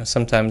 you know,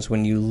 sometimes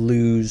when you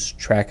lose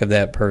track of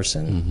that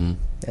person,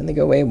 then they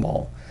go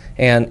AWOL.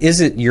 And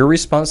is it your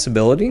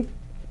responsibility?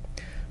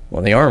 Well,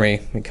 in the Army,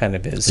 it kind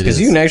of is.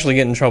 Because you can actually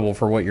get in trouble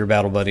for what your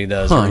battle buddy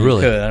does. Or you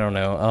really? Could, I don't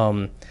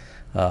know.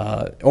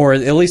 Or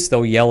at least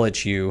they'll yell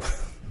at you.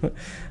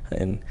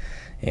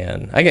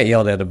 And I got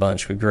yelled at a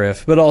bunch with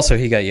Griff, but also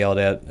he got yelled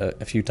at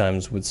a few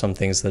times with some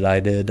things that I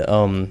did.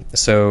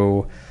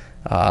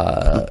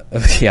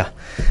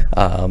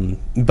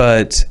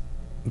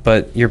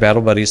 But your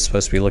battle buddy is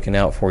supposed to be looking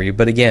out for you.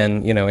 But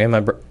again, you know, am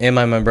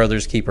I my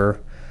brother's keeper?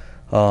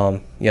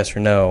 Yes or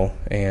no?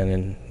 And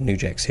in New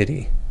Jack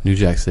City,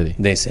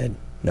 they said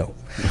no.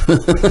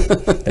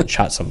 That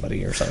shot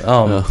somebody or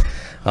something.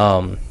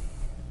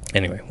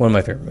 Anyway, one of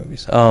my favorite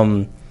movies.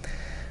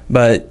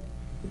 But,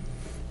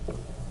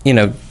 you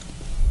know,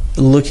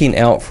 looking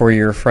out for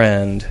your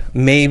friend,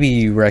 maybe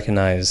you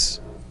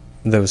recognize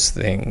those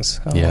things.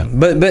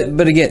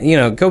 But again, you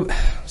know,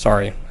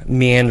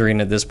 meandering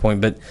at this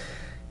point,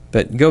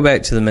 but go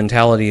back to the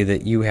mentality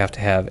that you have to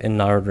have in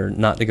order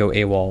not to go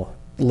AWOL,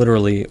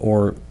 literally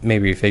or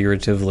maybe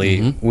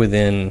figuratively,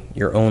 within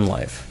your own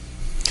life.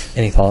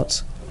 Any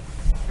thoughts?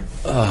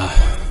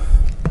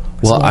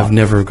 Well, I've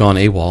never gone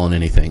AWOL on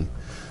anything.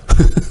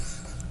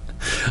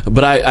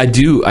 But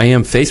I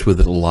am faced with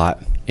it a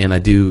lot, and I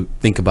do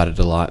think about it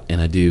a lot,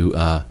 and I do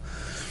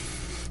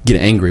get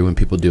angry when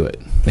people do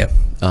it. Yeah.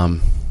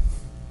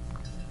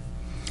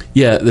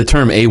 Yeah, the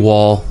term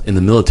AWOL in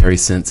the military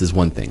sense is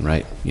one thing,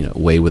 right? You know,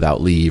 away without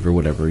leave or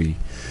whatever.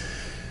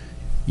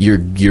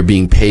 You're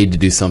being paid to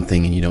do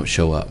something and you don't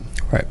show up.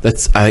 Right.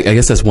 I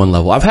guess that's one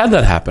level. I've had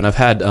that happen. I've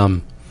had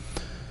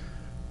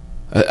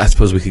I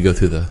suppose we could go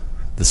through the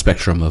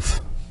spectrum of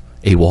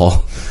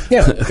AWOL.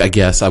 Yeah. I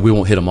guess we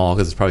won't hit them all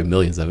because there's probably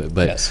millions of it.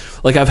 But yes.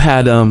 Like I've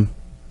had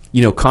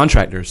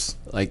contractors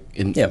like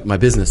in my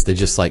business. They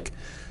just like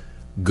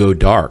go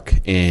dark,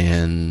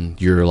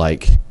 and you're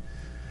like,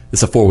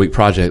 it's a 4-week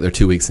project. They're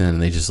 2 weeks in,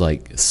 and they just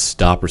like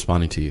stop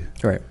responding to you.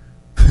 Right.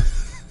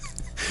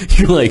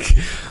 You're like,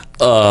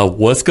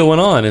 what's going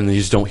on? And you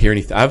just don't hear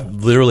anything.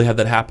 I've literally had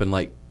that happen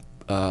like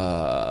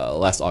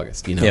last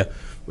August, Yeah.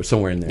 Or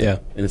somewhere in there. Yeah.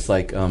 And it's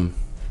like, hello.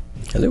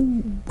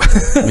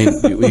 I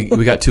mean,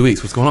 we got 2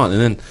 weeks. What's going on? And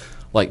then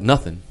like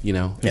nothing,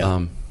 Yeah.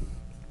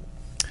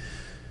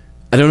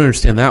 I don't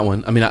understand that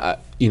one. I mean, I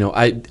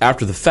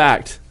after the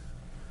fact,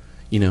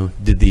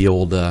 did the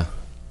old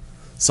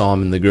saw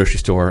him in the grocery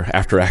store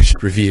after action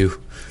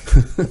review.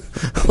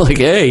 Like,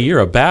 hey, you're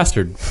a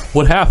bastard.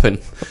 What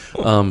happened?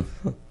 And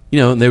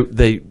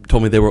they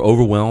told me they were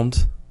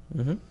overwhelmed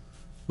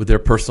with their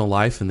personal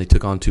life, and they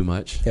took on too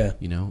much. Yeah.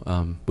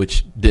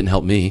 Which didn't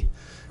help me.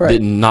 Right.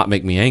 Didn't not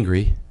make me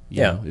angry.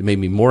 Yeah. It made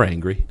me more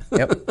angry.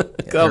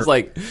 Yep. I was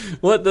like,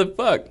 what the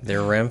fuck? There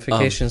are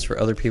ramifications for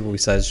other people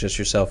besides just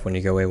yourself when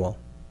you go AWOL.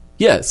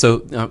 Yeah.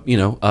 So,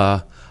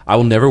 I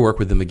will never work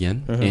with them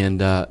again.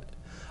 And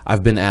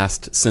I've been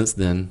asked since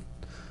then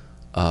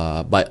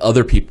by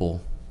other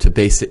people to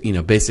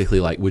basically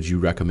like, would you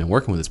recommend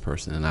working with this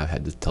person? And I've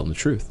had to tell them the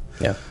truth.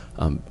 Yeah.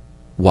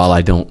 While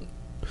I don't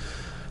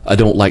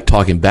like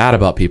talking bad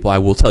about people, I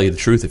will tell you the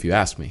truth if you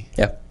ask me.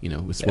 Yeah.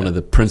 It's one of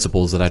the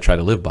principles that I try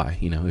to live by.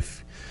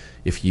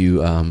 If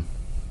you're a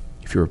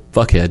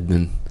fuckhead,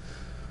 then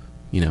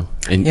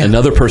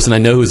another person I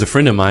know who's a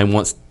friend of mine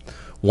wants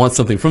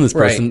something from this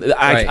person.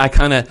 Right. I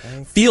kind of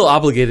feel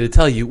obligated to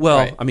tell you. Well,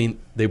 Right. I mean,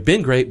 they've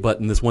been great, but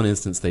in this one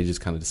instance, they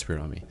just kind of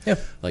disappeared on me. Yeah.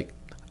 Like,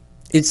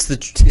 It's the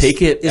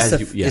take it as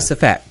you. Yeah. It's a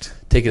fact.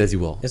 Take it as you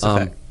will. It's a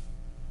fact.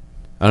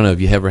 I don't know.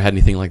 Have you ever had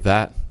anything like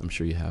that? I'm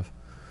sure you have.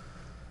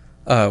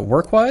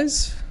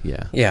 Work-wise?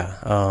 Yeah.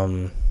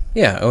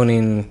 Yeah.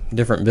 Owning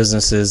different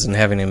businesses and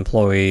having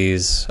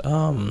employees,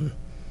 and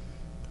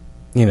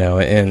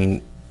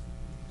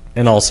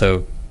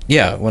also,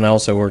 when I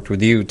also worked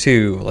with you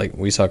too, like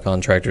we saw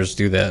contractors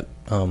do that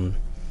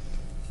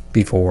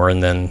before,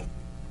 and then,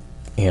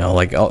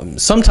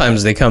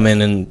 sometimes they come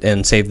in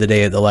and save the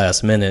day at the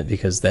last minute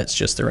because that's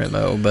just their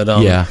MO. But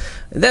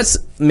that's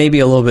maybe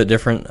a little bit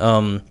different.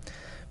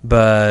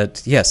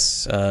 But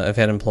yes, I've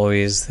had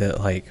employees that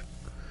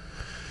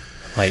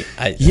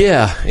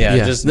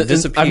just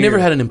disappear. I've never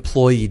had an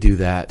employee do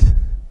that.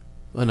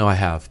 Well, no, I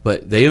have,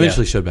 but they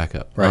eventually showed back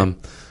up. Right.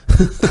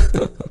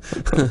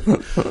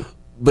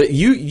 But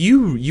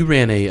you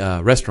ran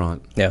a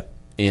restaurant. Yeah.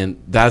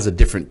 And that's a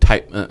different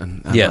type.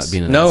 I'm yes. Not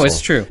being an no, asshole. It's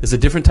true. It's a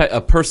different type.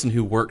 A person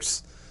who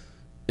works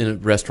in a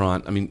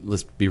restaurant. I mean,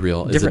 let's be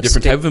real. It's a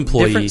different type of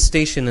employee. Different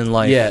station in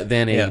life. Yeah,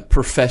 than a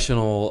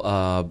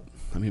professional.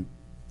 Than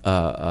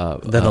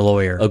a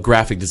lawyer, a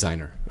graphic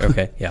designer.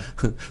 Okay, yeah.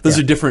 Those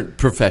are different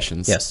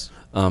professions. Yes.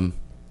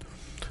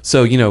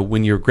 So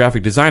when your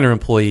graphic designer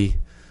employee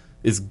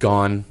is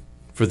gone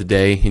for the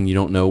day and you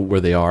don't know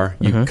where they are,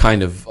 you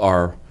kind of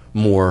are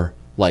more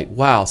like,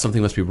 wow,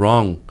 something must be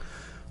wrong.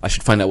 I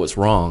should find out what's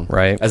wrong.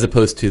 Right. As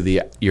opposed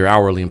to your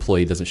hourly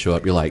employee doesn't show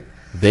up. You're like,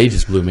 they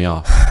just blew me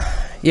off.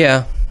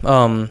 Yeah.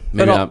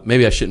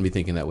 Maybe I shouldn't be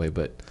thinking that way,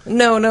 but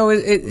no. I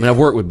mean, I've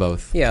worked with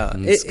both. Yeah.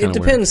 It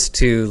depends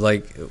too.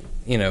 Like,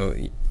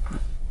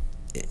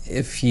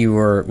 if you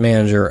were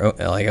manager,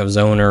 like I was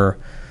owner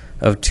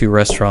of 2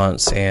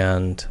 restaurants,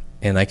 and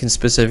I can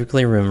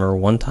specifically remember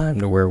one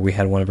time to where we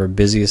had one of our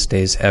busiest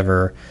days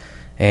ever,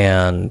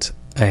 and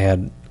I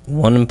had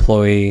one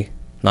employee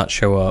not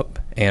show up,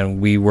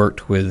 and we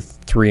worked with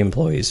 3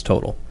 employees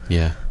total.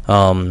 Yeah.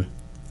 On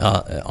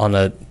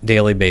a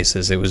daily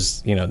basis, it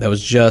was that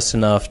was just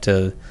enough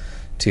to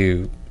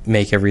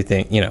make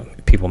everything.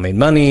 People made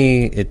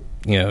money.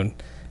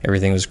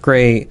 Everything was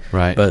great.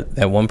 Right. But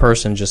that one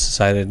person just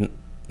decided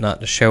not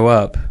to show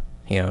up.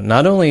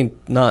 Not only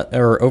not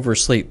or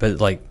oversleep, but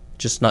like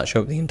just not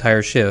show up the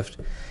entire shift,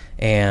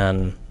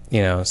 and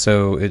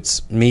so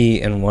it's me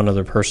and one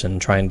other person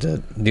trying to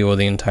deal with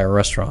the entire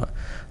restaurant.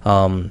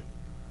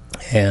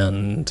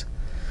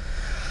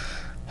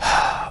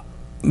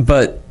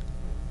 But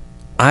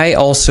I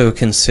also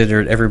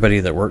considered everybody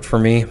that worked for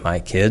me my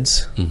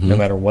kids, no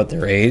matter what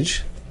their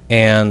age,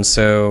 and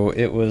so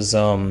it was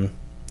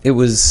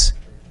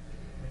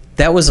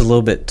that was a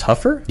little bit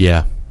tougher.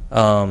 Yeah.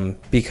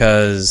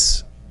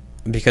 Because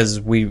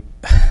we,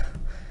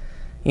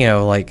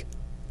 like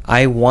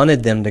I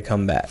wanted them to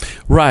come back.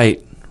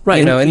 Right.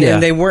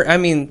 And they weren't. I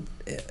mean,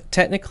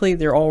 technically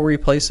they're all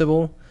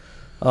replaceable,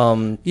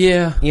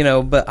 Yeah. You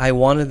know, but I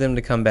wanted them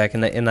to come back,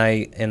 and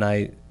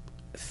I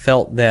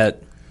felt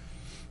that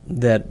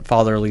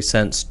fatherly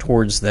sense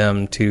towards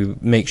them to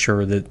make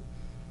sure that,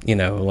 you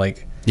know,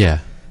 like, Yeah.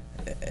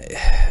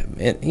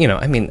 you know,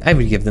 I mean, I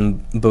would give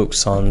them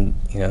books on,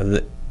 you know,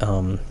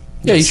 the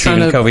Yeah, he's Stephen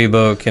trying to Covey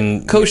book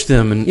and coach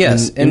them and,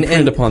 yes, and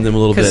imprint upon them a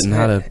little bit and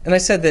how to. And I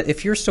said that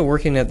if you're still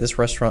working at this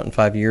restaurant in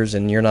 5 years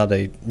and you're not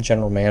a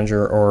general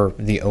manager or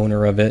the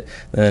owner of it,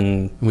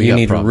 then you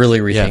need to really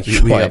rethink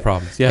your we life. got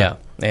problems. Yeah.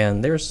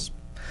 And there's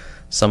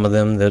some of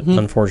them that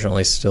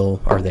unfortunately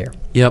still are there.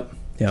 Yep.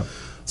 Yeah.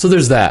 So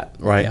there's that,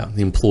 right? Yeah.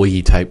 The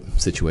employee type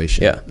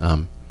situation. Yeah.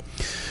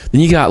 Then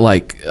you got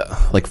like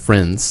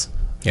friends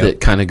Yep.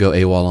 that kind of go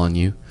AWOL on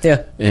you.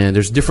 Yeah. And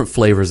there's different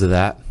flavors of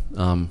that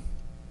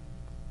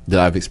that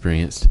I've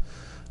experienced.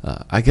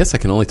 I guess I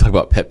can only talk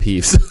about pet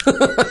peeves.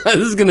 This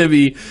is going to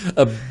be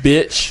a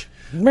bitch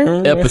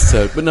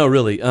episode, but no,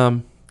 really,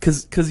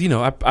 because you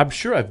know I'm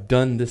sure I've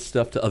done this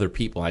stuff to other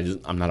people.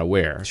 I'm not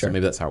aware. Sure. So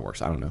maybe that's how it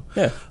works. I don't know.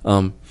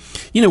 Yeah.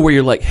 You know, where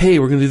you're like, hey,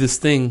 we're going to do this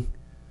thing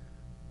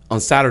on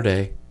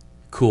Saturday.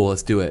 Cool,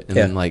 let's do it. And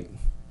Yeah. then like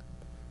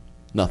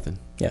nothing.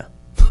 Yeah.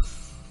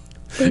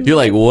 You're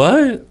like,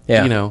 what?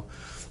 Yeah. You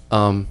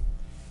know,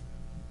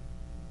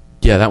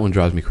 yeah, that one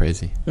drives me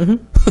crazy. And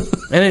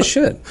it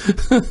should.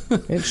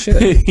 It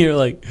should. You're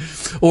like,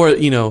 or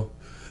you know,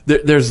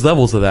 there's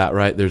levels of that,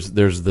 right? There's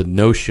the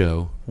no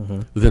show,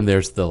 then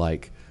there's the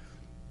like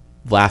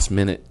last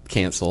minute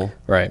cancel.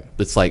 Right.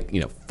 It's like,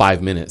 you know,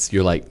 5 minutes.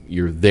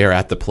 You're there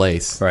at the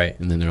place, Right.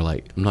 And then they're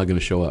like, I'm not going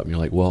to show up. And you're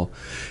like, well,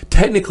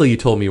 technically you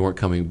told me you weren't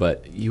coming,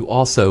 but you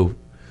also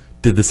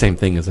did the same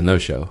thing as a no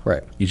show.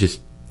 Right. You just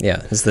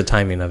Yeah. It's the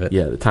timing of it.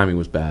 yeah, the timing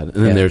was bad. And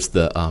then Yeah. there's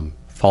the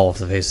Fall off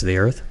the face of the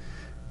earth.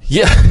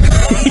 yeah,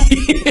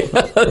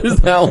 there's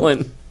that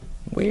one.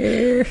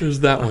 Where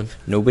There's that one.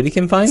 nobody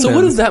can find So them.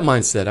 what is that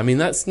mindset? I mean,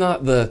 that's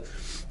not the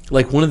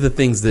like one of the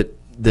things that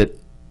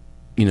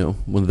you know,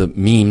 one of the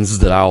memes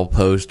that I'll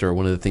post or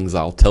one of the things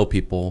I'll tell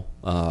people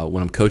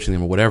when I'm coaching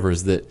them or whatever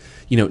is that,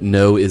 you know,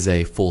 no is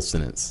a full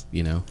sentence.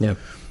 You know, Yeah.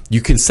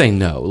 you can say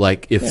no.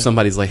 Like if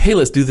somebody's like, hey,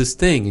 let's do this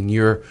thing, and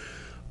you're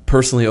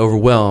personally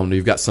overwhelmed or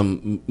you've got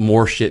some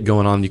more shit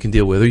going on you can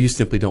deal with, or you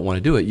simply don't want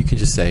to do it, you can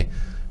just say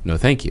no,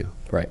 thank you.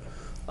 Right.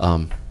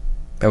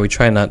 But we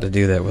try not to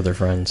do that with our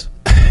friends.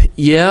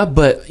 Yeah,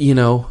 but you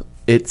know,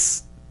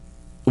 it's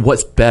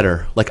what's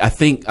better. Like I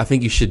think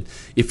you should,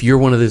 if you're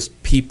one of those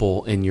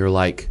people and you're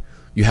like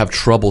you have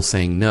trouble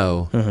saying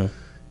no,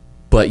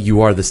 but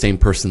you are the same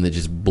person that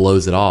just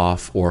blows it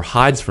off or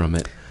hides from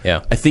it.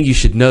 Yeah. I think you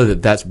should know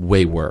that that's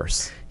way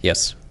worse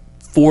Yes.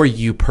 for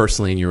you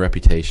personally and your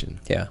reputation.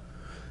 Yeah.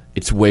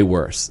 It's way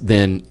worse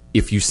than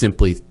if you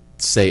simply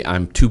say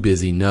I'm too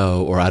busy,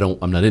 no, or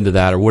I'm not into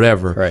that or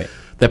whatever. Right.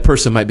 That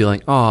person might be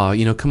like, oh,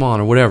 you know, come on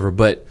or whatever,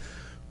 but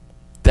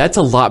that's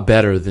a lot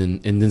better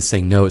than and then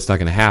saying no, it's not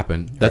going to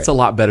happen. That's Right. a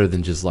lot better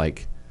than just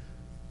like,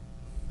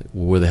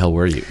 where the hell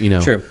were you? You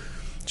know,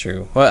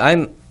 True.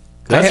 Well,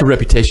 that's a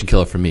reputation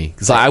killer for me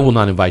because I will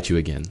not invite you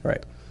again.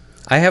 right.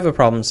 I have a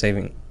problem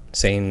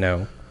saying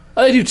no.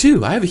 I do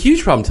too. I have a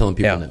huge problem telling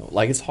people Yeah. no.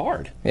 Like it's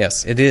hard.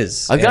 Yes, it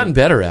is. I've gotten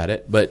better at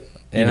it, but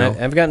you know,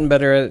 I've gotten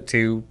better at it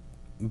too,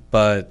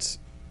 but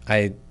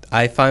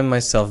I find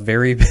myself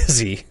very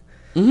busy,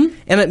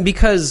 and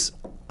because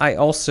I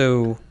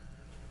also,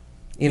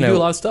 you know, do a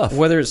lot of stuff.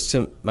 Whether it's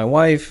to my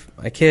wife,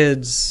 my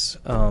kids,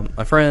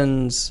 my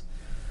friends,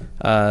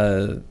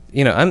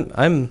 you know,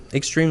 I'm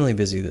extremely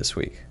busy this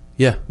week.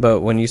 yeah, But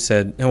when you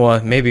said,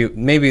 well,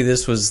 maybe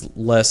this was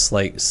less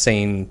like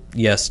saying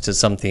yes to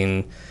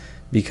something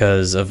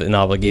because of an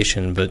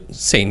obligation, but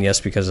saying yes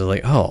because of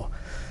like, oh,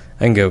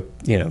 I can go,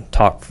 you know,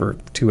 talk for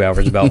 2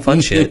 hours about fun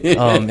shit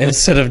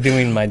instead of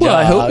doing my job. well,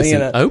 I hope you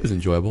know? I hope it's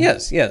enjoyable.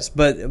 Yes,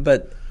 but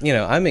you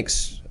know, I'm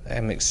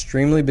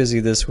extremely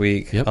busy this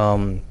week, Yep.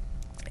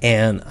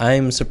 and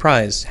I'm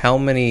surprised how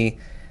many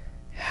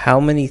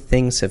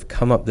things have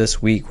come up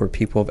this week where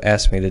people have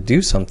asked me to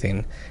do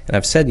something, and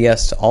I've said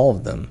yes to all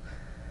of them.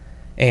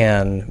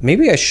 And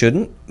maybe I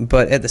shouldn't,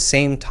 but at the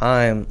same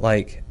time,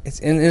 like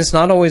it's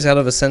not always out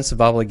of a sense of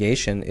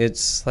obligation.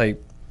 It's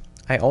like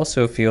I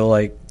also feel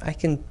like I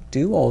can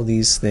do all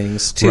these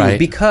things too, Right.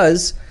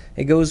 because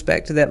it goes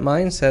back to that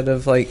mindset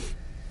of like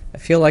I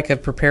feel like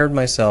I've prepared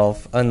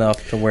myself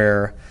enough to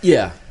where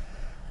Yeah.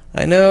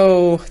 I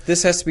know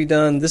this has to be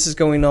done, this is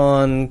going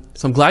on.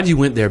 So I'm glad you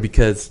went there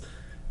because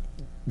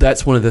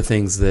that's one of the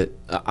things that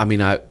I mean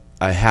I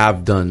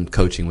have done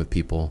coaching with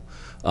people,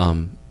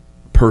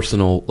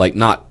 personal, like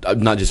not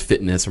just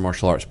fitness or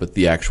martial arts, but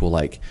the actual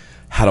like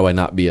how do I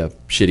not be a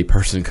shitty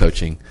person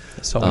coaching.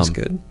 It's always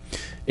good.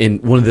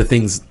 And one of the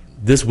things,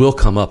 this will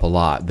come up a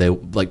lot. They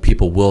like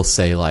people will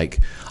say like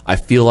I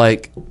feel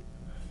like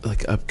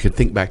I could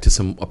think back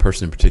to a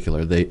person in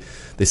particular. They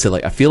said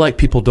like I feel like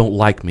people don't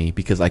like me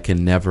because I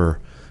can never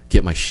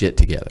get my shit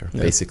together,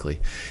 basically.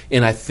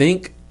 And I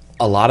think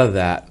a lot of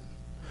that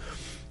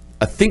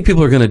I think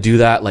people are going to do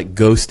that, like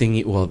ghosting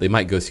you. Well, they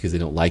might ghost you because they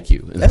don't like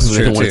you. And That's they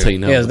true don't want too. to tell you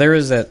no. Yeah, there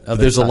is that.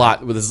 Other There's side. a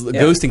lot.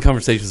 Ghosting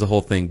conversation is a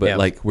whole thing, but Yeah.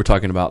 like we're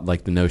talking about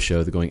like the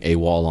no-show, the going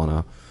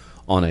AWOL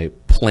on a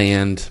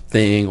planned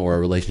thing or a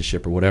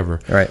relationship or whatever.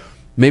 Right.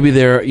 Maybe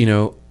they're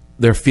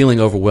feeling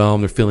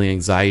overwhelmed, they're feeling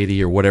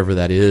anxiety or whatever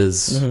that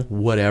is,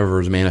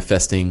 whatever is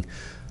manifesting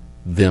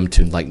them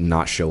to like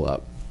not show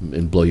up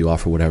and blow you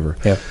off or whatever.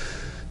 Yeah.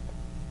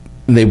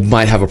 And they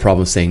might have a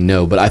problem saying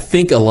no, but I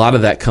think a lot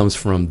of that comes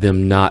from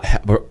them not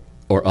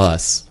or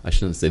us. I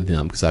shouldn't say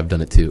them because I've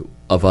done it too.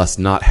 Of us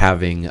not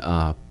having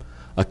a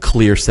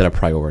clear set of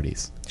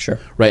priorities. Sure.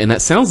 Right, and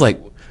that sounds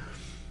like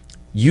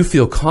you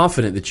feel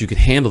confident that you can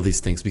handle these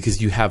things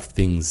because you have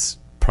things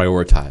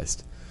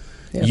prioritized.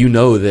 Yeah. You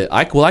know that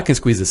I can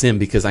squeeze this in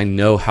because I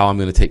know how I'm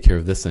going to take care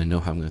of this and I know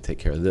how I'm going to take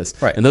care of this.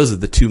 Right. And those are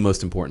the two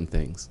most important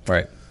things.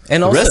 Right.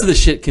 And The also, rest of the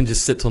shit can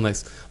just sit till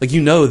next. Like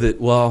you know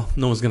that no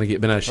one's going to get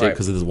bent out of shape Right.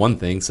 because of this one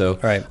thing, so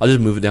Right. I'll just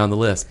move it down the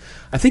list.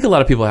 I think a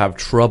lot of people have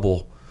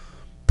trouble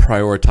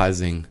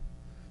prioritizing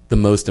the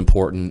most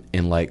important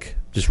and like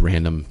just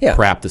random Yeah.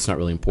 crap that's not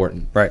really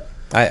important. right.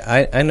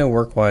 I know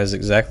work-wise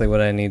exactly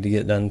what I need to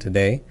get done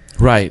today.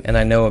 Right. And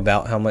I know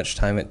about how much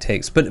time it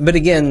takes. But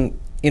again,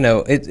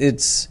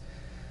 it's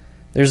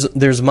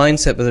there's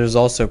mindset, but there's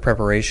also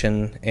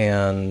preparation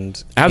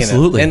and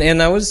Absolutely. and I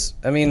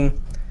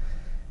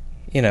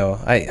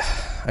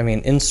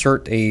mean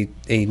insert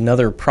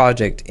another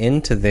project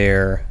into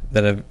there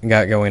that I've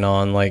got going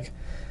on, like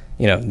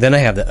then I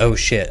have the oh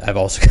shit, I've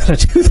also got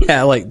to do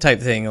that like type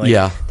thing, like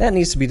Yeah. that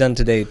needs to be done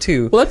today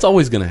too. Well, that's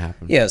always going to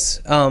happen.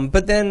 Yes,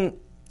 but then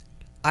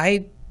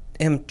I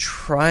am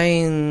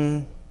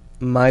trying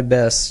my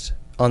best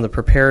on the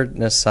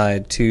preparedness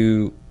side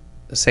to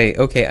say,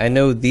 okay, I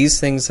know these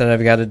things that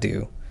I've got to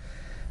do,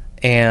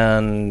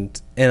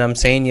 and I'm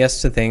saying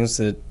yes to things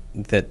that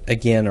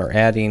again are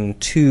adding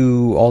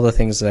to all the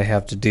things that I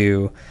have to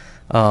do,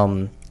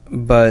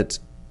 but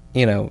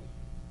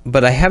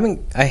I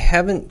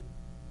haven't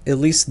at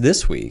least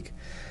this week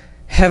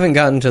haven't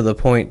gotten to the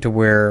point to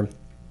where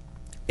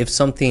if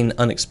something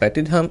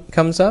unexpected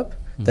comes up,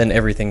 then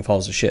everything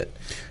falls to shit.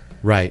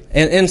 Right.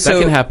 And so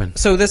that can happen.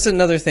 So that's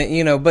another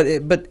thing, but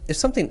if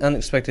something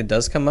unexpected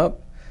does come up,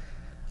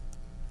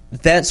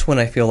 that's when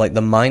I feel like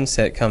the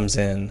mindset comes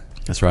in.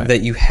 That's right.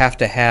 That you have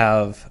to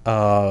have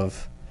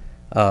of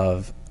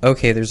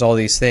okay, there's all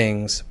these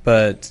things,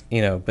 but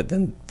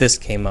then this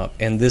came up,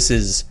 and this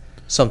is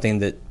something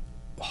that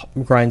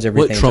grinds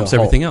everything. What trumps to a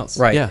halt. everything else?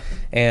 Right? Yeah.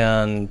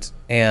 And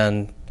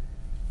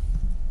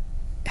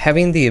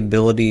having the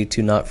ability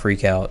to not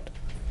freak out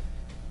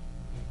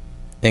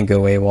and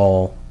go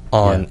AWOL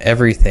on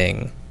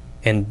everything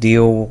and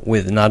deal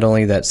with not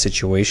only that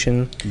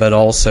situation but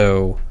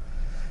also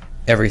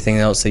everything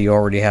else that you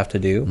already have to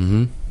do.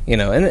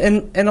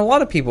 Mm-hmm. And a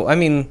lot of people, I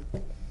mean,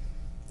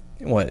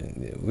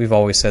 we've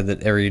always said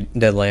that every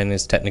deadline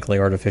is technically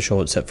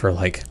artificial except for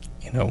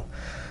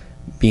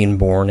being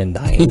born and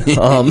dying.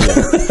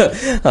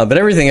 But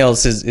everything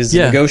else is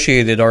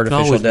negotiated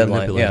artificial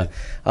deadline. Yeah.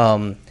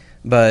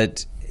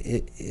 But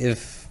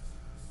if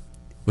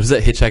what is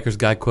that Hitchhiker's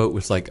Guide quote?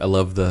 Which like I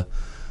love the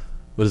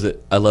what is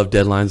it? I love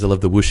deadlines. I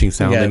love the whooshing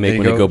sound they make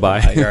when they go by.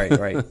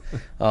 Right.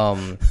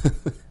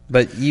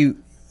 But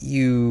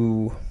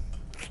you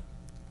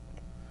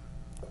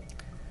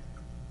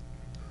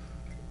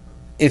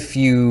if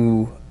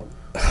you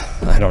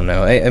I don't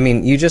know. I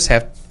mean, you just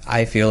have.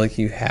 I feel like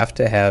you have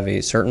to have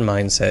a certain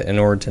mindset in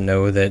order to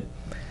know that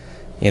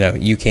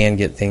you can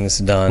get things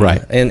done.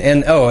 Right.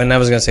 And I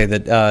was going to say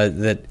that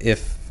that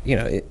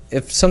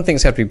if some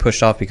things have to be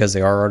pushed off because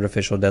they are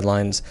artificial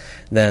deadlines,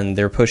 then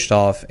they're pushed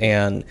off.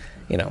 And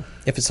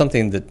if it's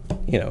something that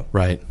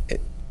right.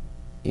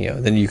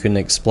 Then you can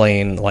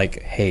explain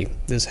like, hey,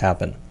 this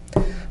happened.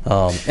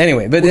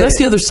 Anyway, but that's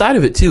the other side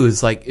of it too.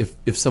 Is like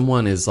if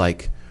someone is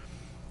like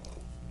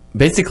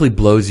basically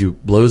blows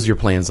your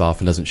plans off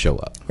and doesn't show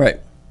up. Right.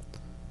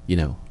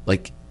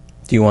 Like.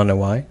 Do you want to know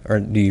why, or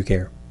do you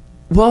care?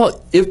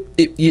 Well, if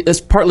it's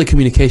partly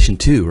communication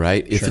too,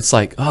 right? If Sure. it's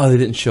like, oh, they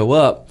didn't show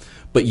up,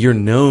 but you're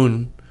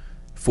known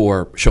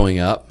for showing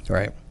up,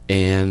 Right.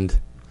 and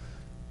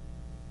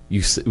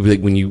you like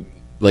when you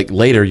like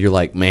later, you're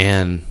like,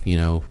 man,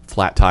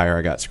 flat tire,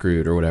 I got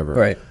screwed or whatever.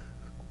 Right.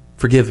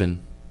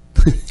 Forgiven.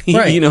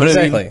 Right. You know what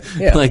exactly. I mean?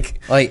 Yeah. Like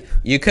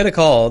you could have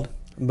called,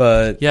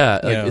 but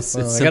Yeah, I got a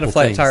simple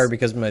flat things. tire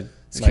because my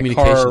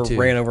communication, car too.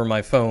 ran over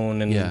my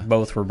phone and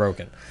both were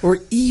broken. Or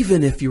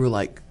even if you were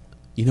like,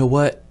 you know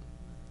what,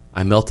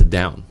 I melted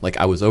down. Like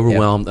I was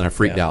overwhelmed and I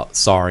freaked out.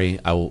 Sorry,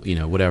 I will,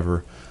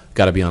 whatever.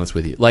 Got to be honest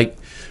with you. Like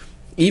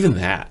even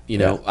that,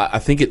 I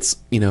think it's,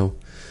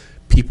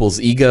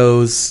 people's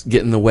egos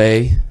get in the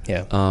way.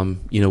 Yeah.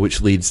 Which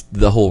leads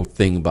the whole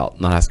thing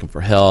about not asking for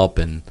help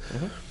and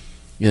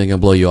they're gonna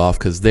blow you off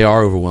because they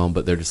are overwhelmed,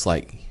 but they're just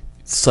like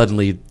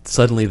suddenly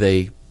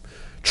they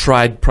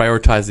tried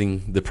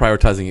prioritizing the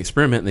prioritizing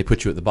experiment and they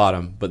put you at the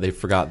bottom, but they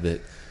forgot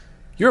that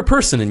you're a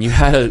person and you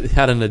had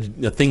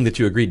a thing that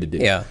you agreed to do.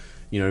 Yeah.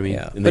 You know what I mean?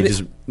 Yeah. And they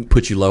just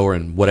put you lower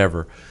and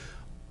whatever.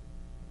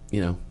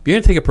 you're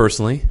going to take it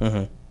personally.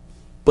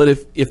 But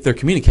if they're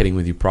communicating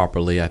with you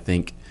properly, I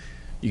think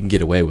you can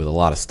get away with a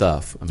lot of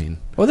stuff. I mean,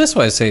 well, that's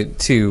why I say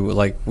too,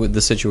 like with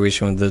the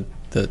situation with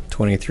the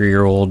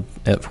 23-year-old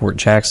at Fort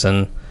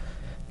Jackson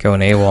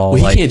going AWOL. well,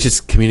 you can't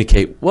just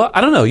communicate. Well,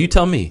 I don't know. You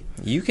tell me.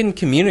 You can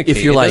communicate.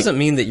 If you're it like- doesn't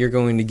mean that you're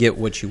going to get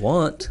what you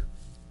want.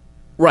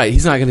 Right.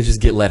 He's not going to just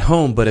get let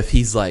home. But if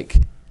he's like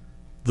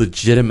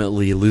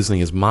legitimately losing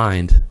his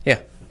mind, Yeah,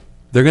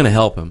 they're going to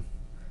help him.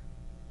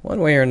 one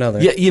way or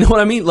another. Yeah. You know what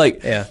I mean?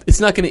 Like, Yeah. it's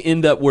not going to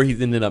end up where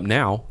he's ended up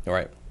now.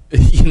 Right.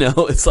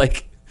 It's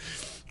like,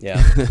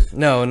 Yeah.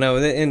 No,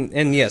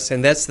 and yes,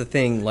 and that's the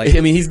thing. Like,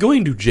 I mean, he's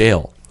going to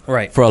jail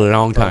right for a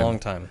long for time. a long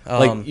time.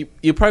 Like,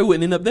 you probably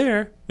wouldn't end up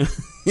there.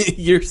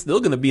 You're still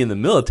going to be in the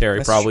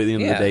military probably at the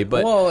end of the day.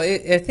 But well,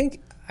 I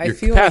think your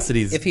feel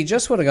capacities- like if he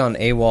just would have gone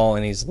AWOL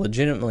and he's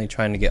legitimately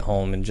trying to get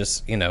home and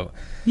just yeah,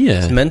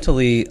 is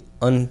mentally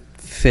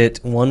unfit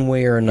one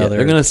way or another,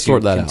 they're gonna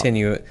sort that out.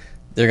 continue it.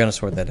 They're going to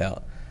sort that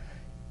out.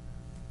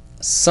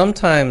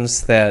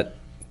 Sometimes that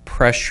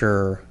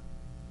pressure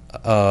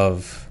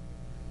of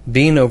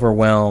being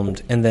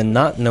overwhelmed and then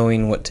not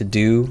knowing what to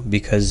do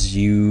because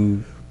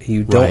you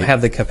don't Right.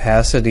 have the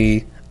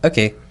capacity.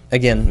 Okay,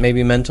 again,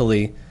 maybe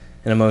mentally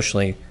and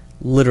emotionally,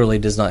 literally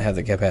does not have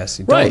the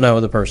capacity. Right. Don't know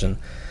the person,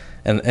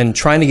 and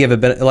trying to give a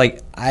bit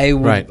like I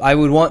would, Right. I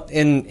would want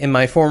in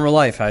my former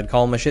life, I'd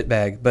call him a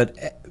shitbag,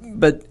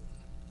 but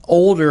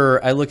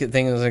older, I look at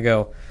things and I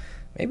go,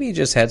 maybe he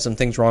just had some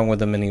things wrong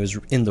with him and he was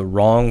in the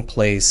wrong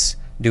place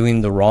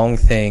doing the wrong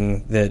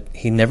thing that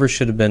he never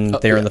should have been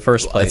there in the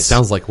first It place.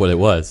 sounds like what it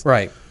was.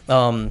 Right.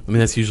 I mean,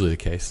 that's usually the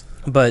case.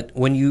 But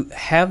when you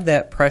have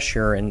that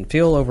pressure and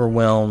feel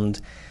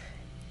overwhelmed,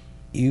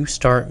 you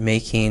start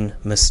making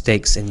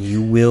mistakes, and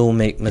you will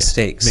make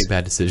mistakes. Make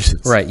bad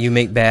decisions. Right. You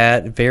make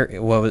bad, very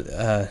well.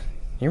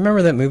 You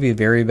remember that movie,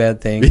 Very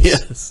Bad Things?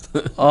 Yes.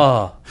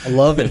 Oh, I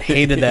love and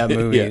hated that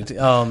movie.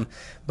 Yeah.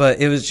 But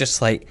it was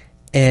just like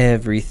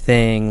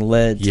everything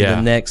led to Yeah.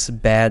 the next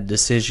bad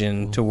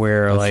decision to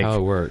where That's like, how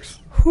it works.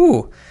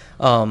 whew.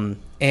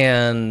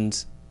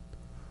 And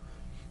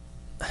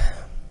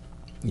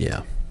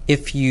Yeah.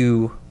 if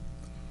you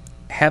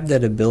have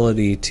that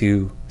ability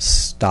to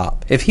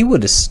stop, if he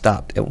would have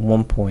stopped at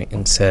one point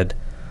and said,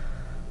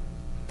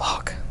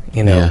 fuck,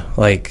 Yeah.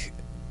 like,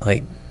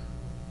 I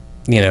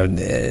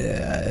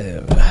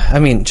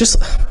mean, just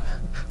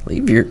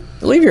leave your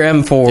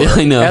M4 Yeah,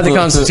 I know. at the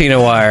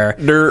Concertina wire.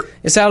 Dirt.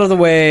 It's out of the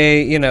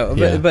way,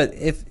 Yeah. But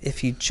if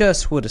he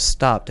just would have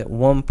stopped at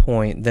one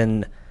point,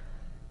 then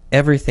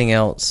everything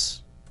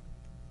else,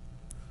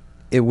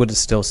 it would have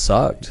still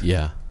sucked,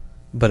 Yeah.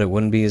 but it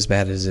wouldn't be as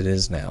bad as it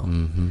is now.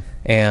 Mm-hmm.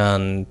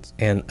 And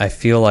I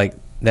feel like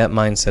that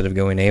mindset of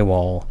going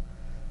AWOL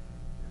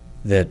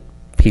that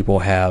people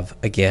have,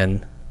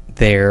 again,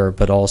 there,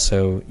 but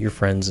also your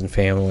friends and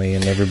family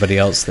and everybody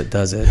else that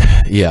does it,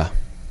 Yeah.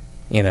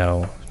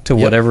 to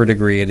whatever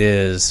degree it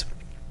is.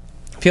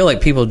 I feel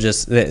like people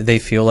just, they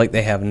feel like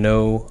they have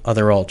no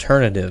other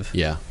alternative.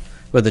 Yeah.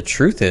 But the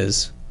truth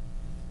is,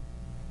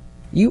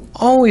 you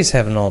always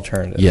have an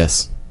alternative.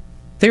 Yes.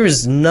 There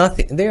is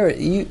nothing,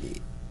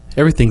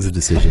 Everything's a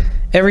decision.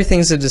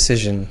 everything's a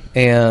decision.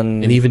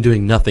 And And even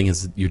doing nothing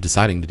is you're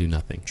deciding to do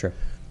nothing. true.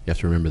 You have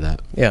to remember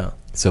that. Yeah.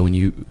 So when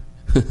you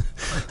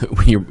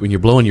when you're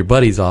blowing your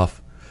buddies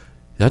off,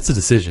 that's a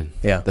decision.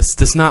 Yeah.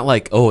 That's not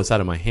like, oh, it's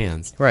out of my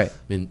hands. Right. I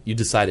mean, you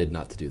decided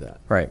not to do that.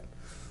 Right.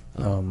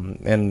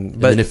 And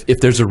But then if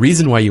there's a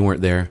reason why you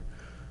weren't there,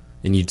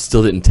 and you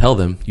still didn't tell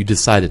them, you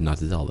decided not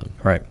to tell them.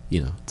 right.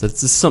 So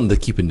it's just something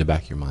to keep in the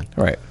back of your mind.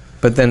 Right.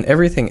 But then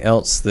everything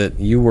else that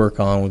you work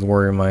on with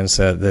Warrior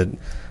Mindset that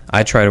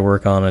I try to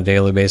work on a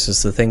daily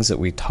basis, the things that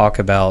we talk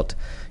about,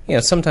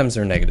 sometimes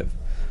they're negative,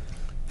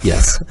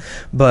 Yes.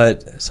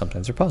 but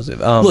sometimes they're positive.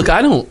 Look,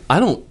 I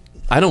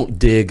don't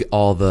dig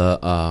all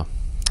the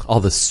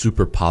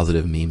super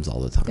positive memes all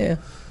the time. yeah.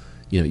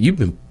 You've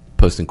been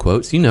posting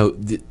quotes.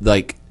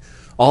 Like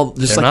all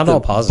just They're like not all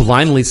positive.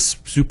 blindly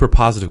super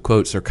positive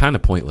quotes are kind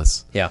of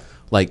pointless. Yeah.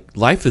 Like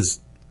life is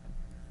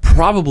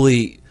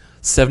probably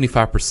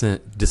 75%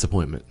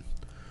 disappointment.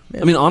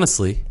 I mean,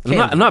 honestly,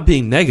 I'm not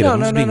being negative. I'm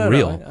just being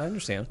real. I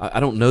understand. I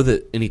don't know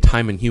that any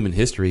time in human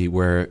history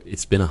where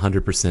it's been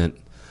 100%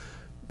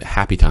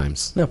 happy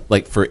times. No.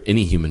 Like for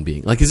any human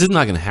being. Like it's just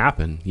not going to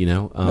happen.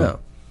 No.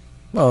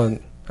 Well,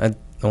 the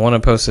one I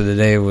posted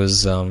today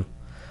was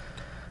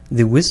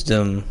the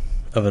wisdom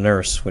of a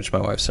nurse, which my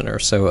wife's a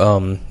nurse.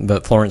 So,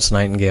 but Florence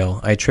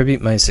Nightingale, I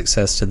attribute my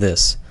success to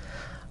this: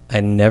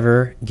 I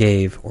never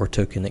gave or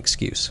took an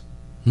excuse.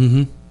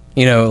 Mm-hmm.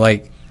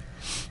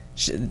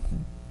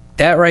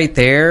 That right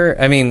there,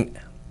 I mean,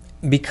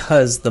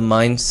 because the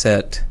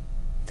mindset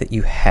that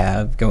you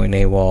have going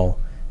AWOL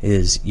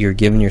is you're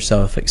giving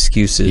yourself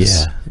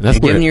excuses. Yeah, that's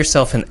you're giving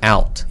yourself an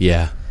out.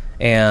 Yeah.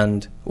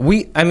 And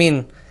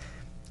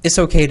it's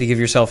okay to give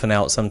yourself an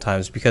out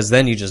sometimes because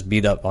then you just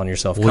beat up on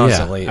yourself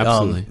constantly. Yeah,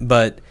 absolutely.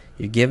 But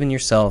you're giving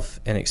yourself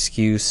an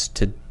excuse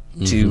to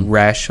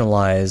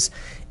rationalize,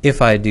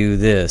 if I do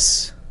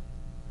this,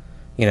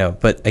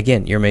 but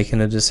again, you're making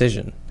a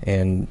decision,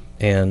 and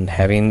and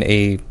having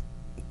a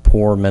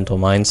poor mental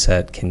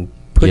mindset can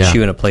put Yeah.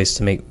 you in a place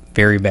to make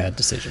very bad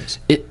decisions.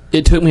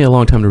 It took me a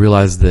long time to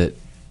realize that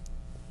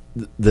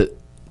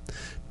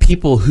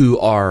people who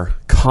are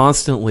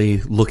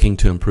constantly looking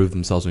to improve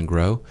themselves and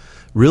grow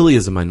really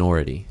is a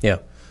minority. Yeah.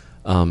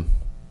 And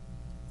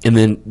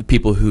then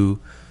people who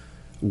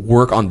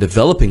work on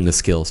developing the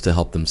skills to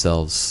help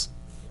themselves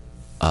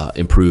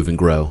improve and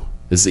grow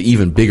is an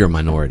even bigger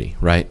minority,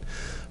 right?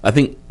 I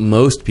think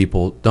most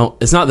people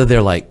don't. It's not that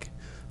they're like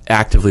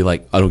actively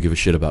like, I don't give a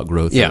shit about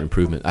growth Yeah. or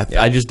improvement.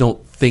 I just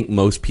don't think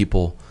most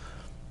people,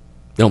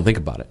 they don't think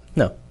about it.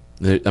 No.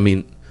 I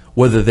mean,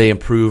 whether they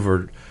improve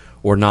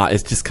or not,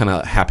 it's just kind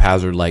of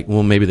haphazard. Like,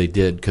 well, maybe they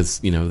did because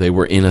they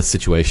were in a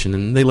situation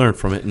and they learned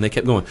from it and they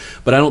kept going.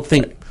 But I don't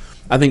think.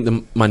 I think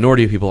the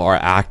minority of people are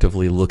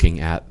actively looking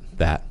at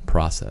that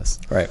process.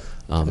 Right.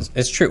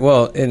 It's true.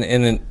 Well, and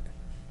it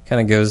kind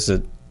of goes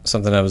to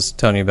something I was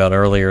telling you about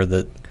earlier,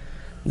 that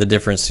the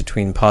difference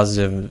between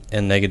positive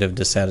and negative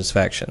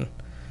dissatisfaction.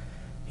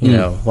 You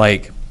know,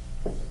 like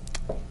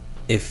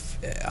if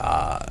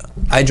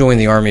I joined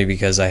the Army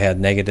because I had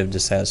negative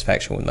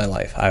dissatisfaction with my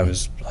life. I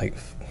was like,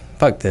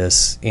 fuck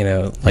this,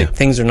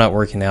 things are not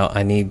working out.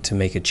 I need to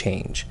make a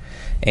change.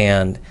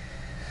 And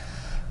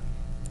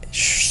it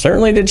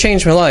certainly did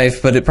change my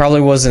life, but it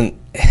probably wasn't.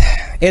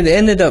 It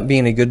ended up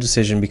being a good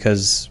decision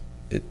because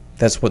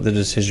that's what the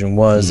decision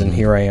was, and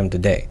here I am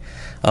today.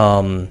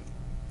 And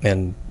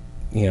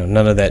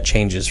none of that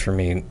changes for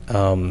me.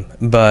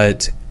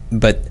 But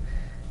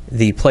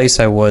the place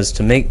I was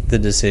to make the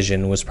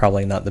decision was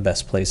probably not the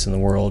best place in the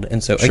world.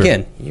 And so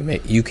again,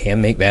 you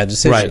can make bad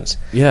decisions,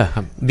 Right.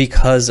 Yeah.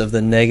 because of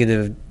the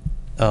negative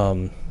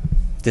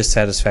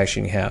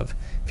dissatisfaction you have.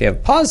 If you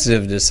have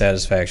positive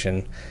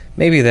dissatisfaction,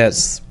 maybe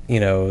that's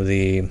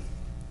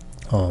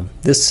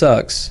this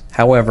sucks.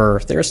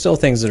 However, there are still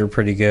things that are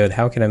pretty good.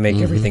 How can I make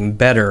everything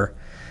better,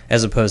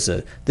 as opposed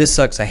to this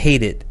sucks, I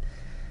hate it,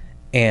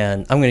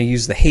 and I'm going to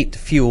use the hate to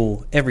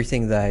fuel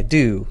everything that I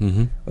do.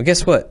 Well,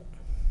 guess what?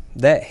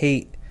 That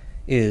hate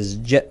is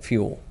jet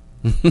fuel,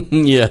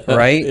 Yeah.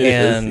 right? It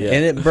is, and yeah.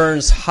 it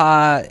burns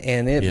hot,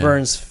 and it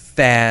burns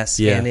fast,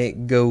 Yeah. and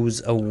it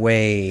goes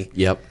away.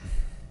 Yep.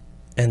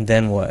 And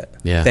then what?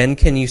 Yeah. Then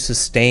can you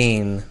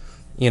sustain,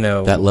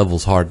 That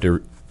level's hard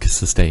to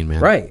sustain, man.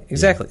 Right,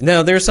 exactly.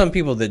 Now, there's some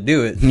people that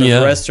do it for Yeah.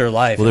 the rest of their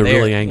life. Well, and they're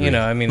really angry.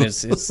 I mean,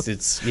 it's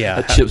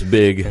yeah. That chip's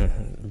big.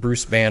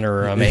 Bruce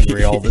Banner, I'm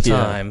angry all the Yeah.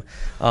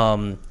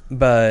 time.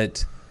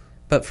 But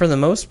for the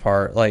most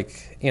part,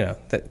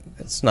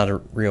 that's not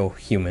a real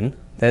human.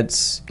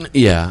 It's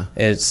Yeah.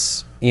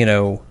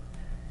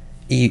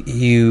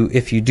 you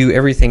if you do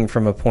everything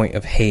from a point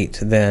of hate,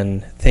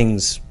 then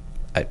things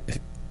I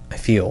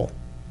feel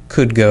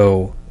could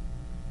go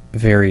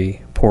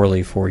very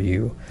poorly for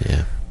you.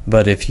 Yeah.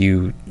 But if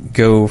you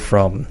go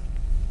from,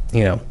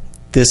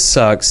 this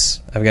sucks,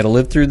 I've got to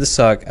live through the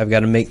suck, I've got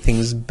to make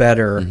things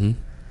better,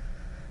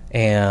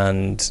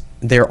 and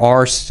there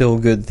are still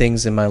good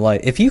things in my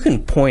life. If you can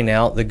point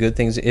out the good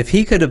things, if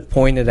he could have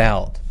pointed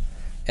out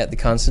at the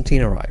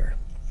Constantina Rider,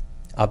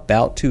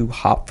 about to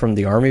hop from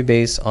the Army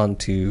base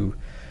onto,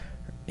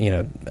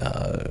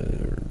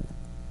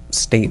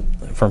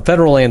 from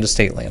federal land to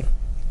state land,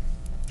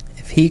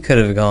 if he could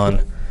have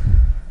gone,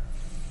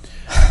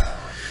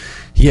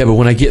 Yeah, but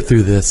when I get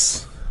through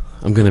this,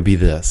 I'm going to be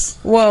this.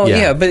 well,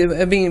 yeah, but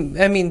I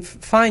mean,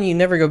 fine, you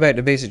never go back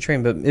to basic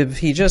training, but if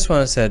he just would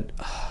have said,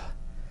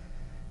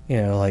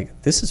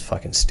 this is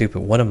fucking stupid,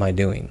 what am I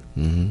doing?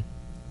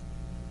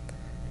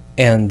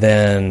 And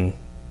then,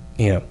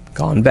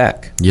 gone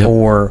back. Yep.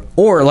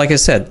 Or like I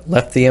said,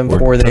 left the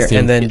M4 Or there tossed the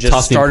and then M- just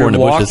tossed the M4 in started the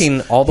bushes.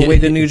 walking all the way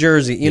to New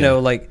Jersey. Yeah.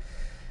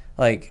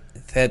 Like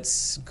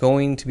that's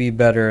going to be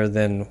better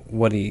than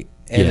what he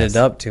ended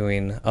up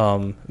doing.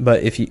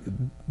 But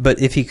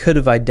if he could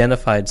have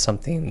identified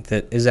something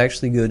that is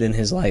actually good in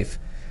his life,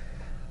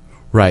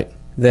 Right.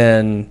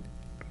 then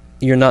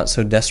you're not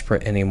so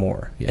desperate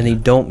anymore, and you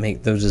don't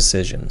make those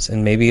decisions.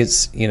 And maybe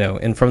it's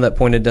and from that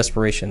point of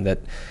desperation that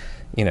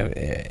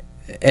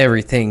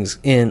everything's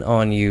in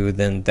on you,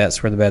 then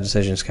that's where the bad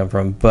decisions come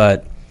from.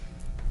 But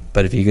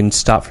if you can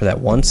stop for that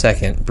 1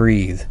 second,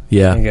 breathe,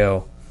 and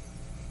go,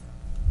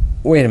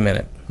 wait a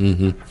minute.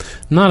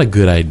 Not a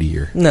good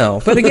idea.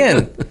 No, but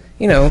again,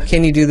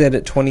 can you do that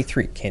at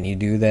 23? Can you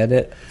do that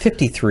at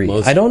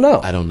 53? I don't know.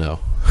 I don't know.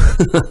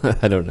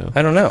 I don't know.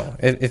 I don't know.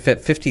 If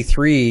at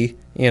 53,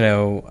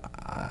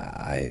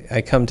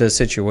 I come to a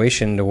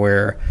situation to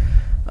where,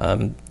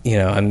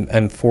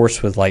 I'm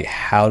forced with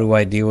how do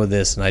I deal with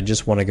this, and I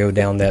just want to go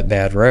down that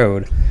bad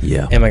road.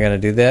 Yeah. Am I going to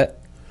do that?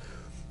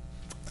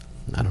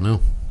 I don't know.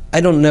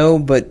 I don't know,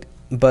 but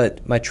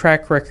my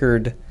track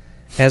record,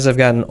 as I've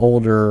gotten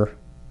older,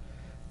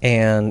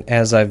 and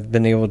as I've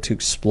been able to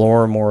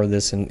explore more of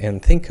this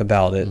and think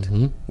about it,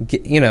 and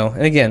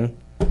again,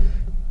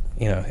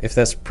 if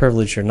that's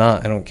privilege or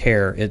not, I don't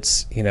care.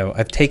 It's,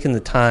 I've taken the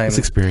time. It's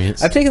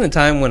experience. I've taken the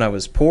time when I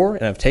was poor,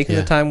 and I've taken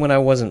the time when I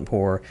wasn't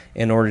poor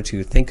in order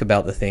to think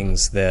about the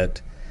things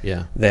that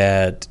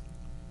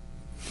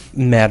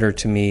matter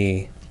to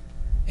me,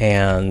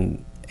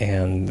 and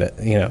and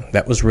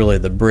that was really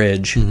the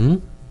bridge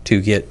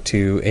to get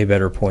to a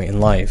better point in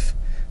life.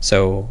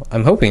 So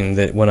I'm hoping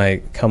that when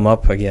I come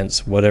up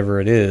against whatever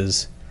it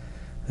is,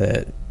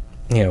 that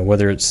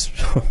whether it's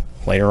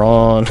later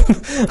on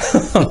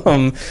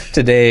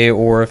today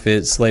or if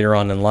it's later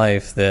on in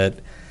life, that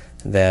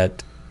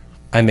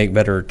I make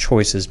better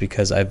choices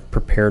because I've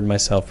prepared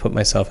myself, put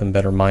myself in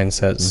better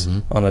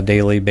mindsets on a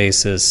daily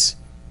basis.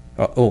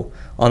 On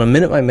a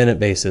minute-by-minute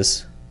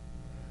basis.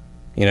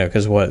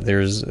 Because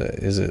there's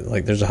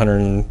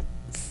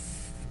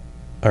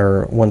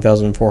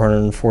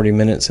 1,440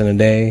 minutes in a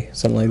day,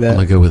 something like that. I'm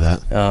gonna go with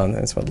that.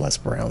 That's what Les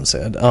Brown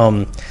said.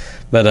 There's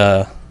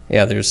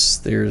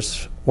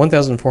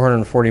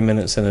 1,440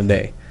 minutes in a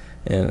day,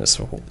 and it's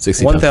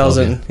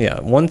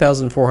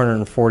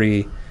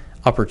 1,440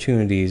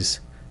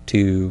 opportunities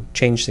to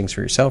change things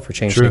for yourself or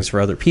change things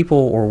for other people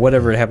or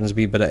whatever it happens to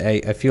be. But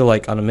I feel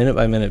like on a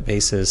minute-by-minute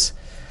basis,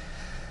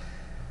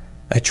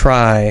 I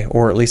try,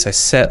 or at least I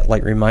set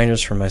like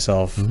reminders for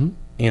myself,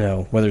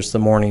 whether it's the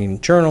morning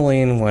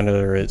journaling,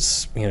 whether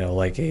it's,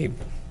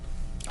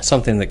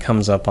 something that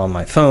comes up on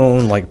my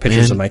phone, like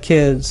pictures of my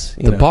kids.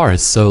 The bar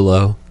is so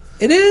low.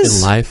 It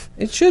is. In life.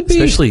 It should be.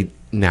 Especially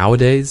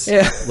nowadays.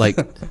 Yeah.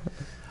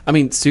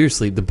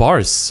 Seriously, the bar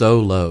is so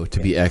low to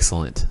be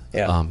excellent.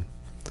 Yeah.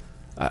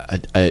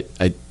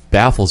 It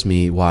baffles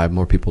me why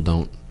more people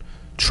don't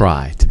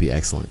try to be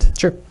excellent.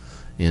 Sure.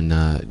 And,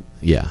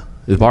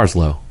 the bar's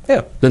low.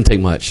 Yeah. Doesn't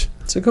take much.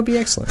 So go be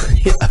excellent.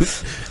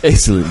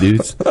 Excellent,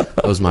 dudes.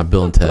 That was my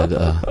Bill and Ted.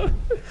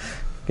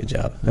 Good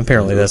job.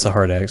 Apparently that's a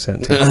hard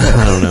accent, too.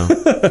 I don't know.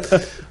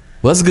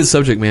 Well, that's a good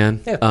subject,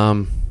 man. Yeah.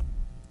 I'm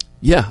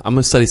going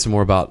to study some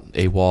more about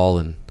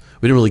AWOL, and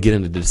we didn't really get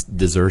into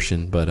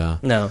desertion,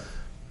 but No.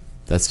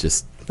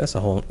 that's a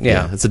whole...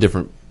 Yeah. it's a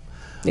different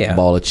Yeah.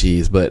 ball of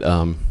cheese. But,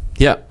 but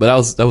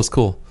that was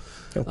cool.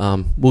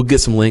 Cool. We'll get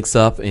some links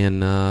up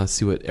and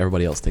see what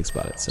everybody else thinks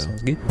about it. So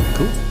Sounds good.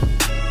 cool.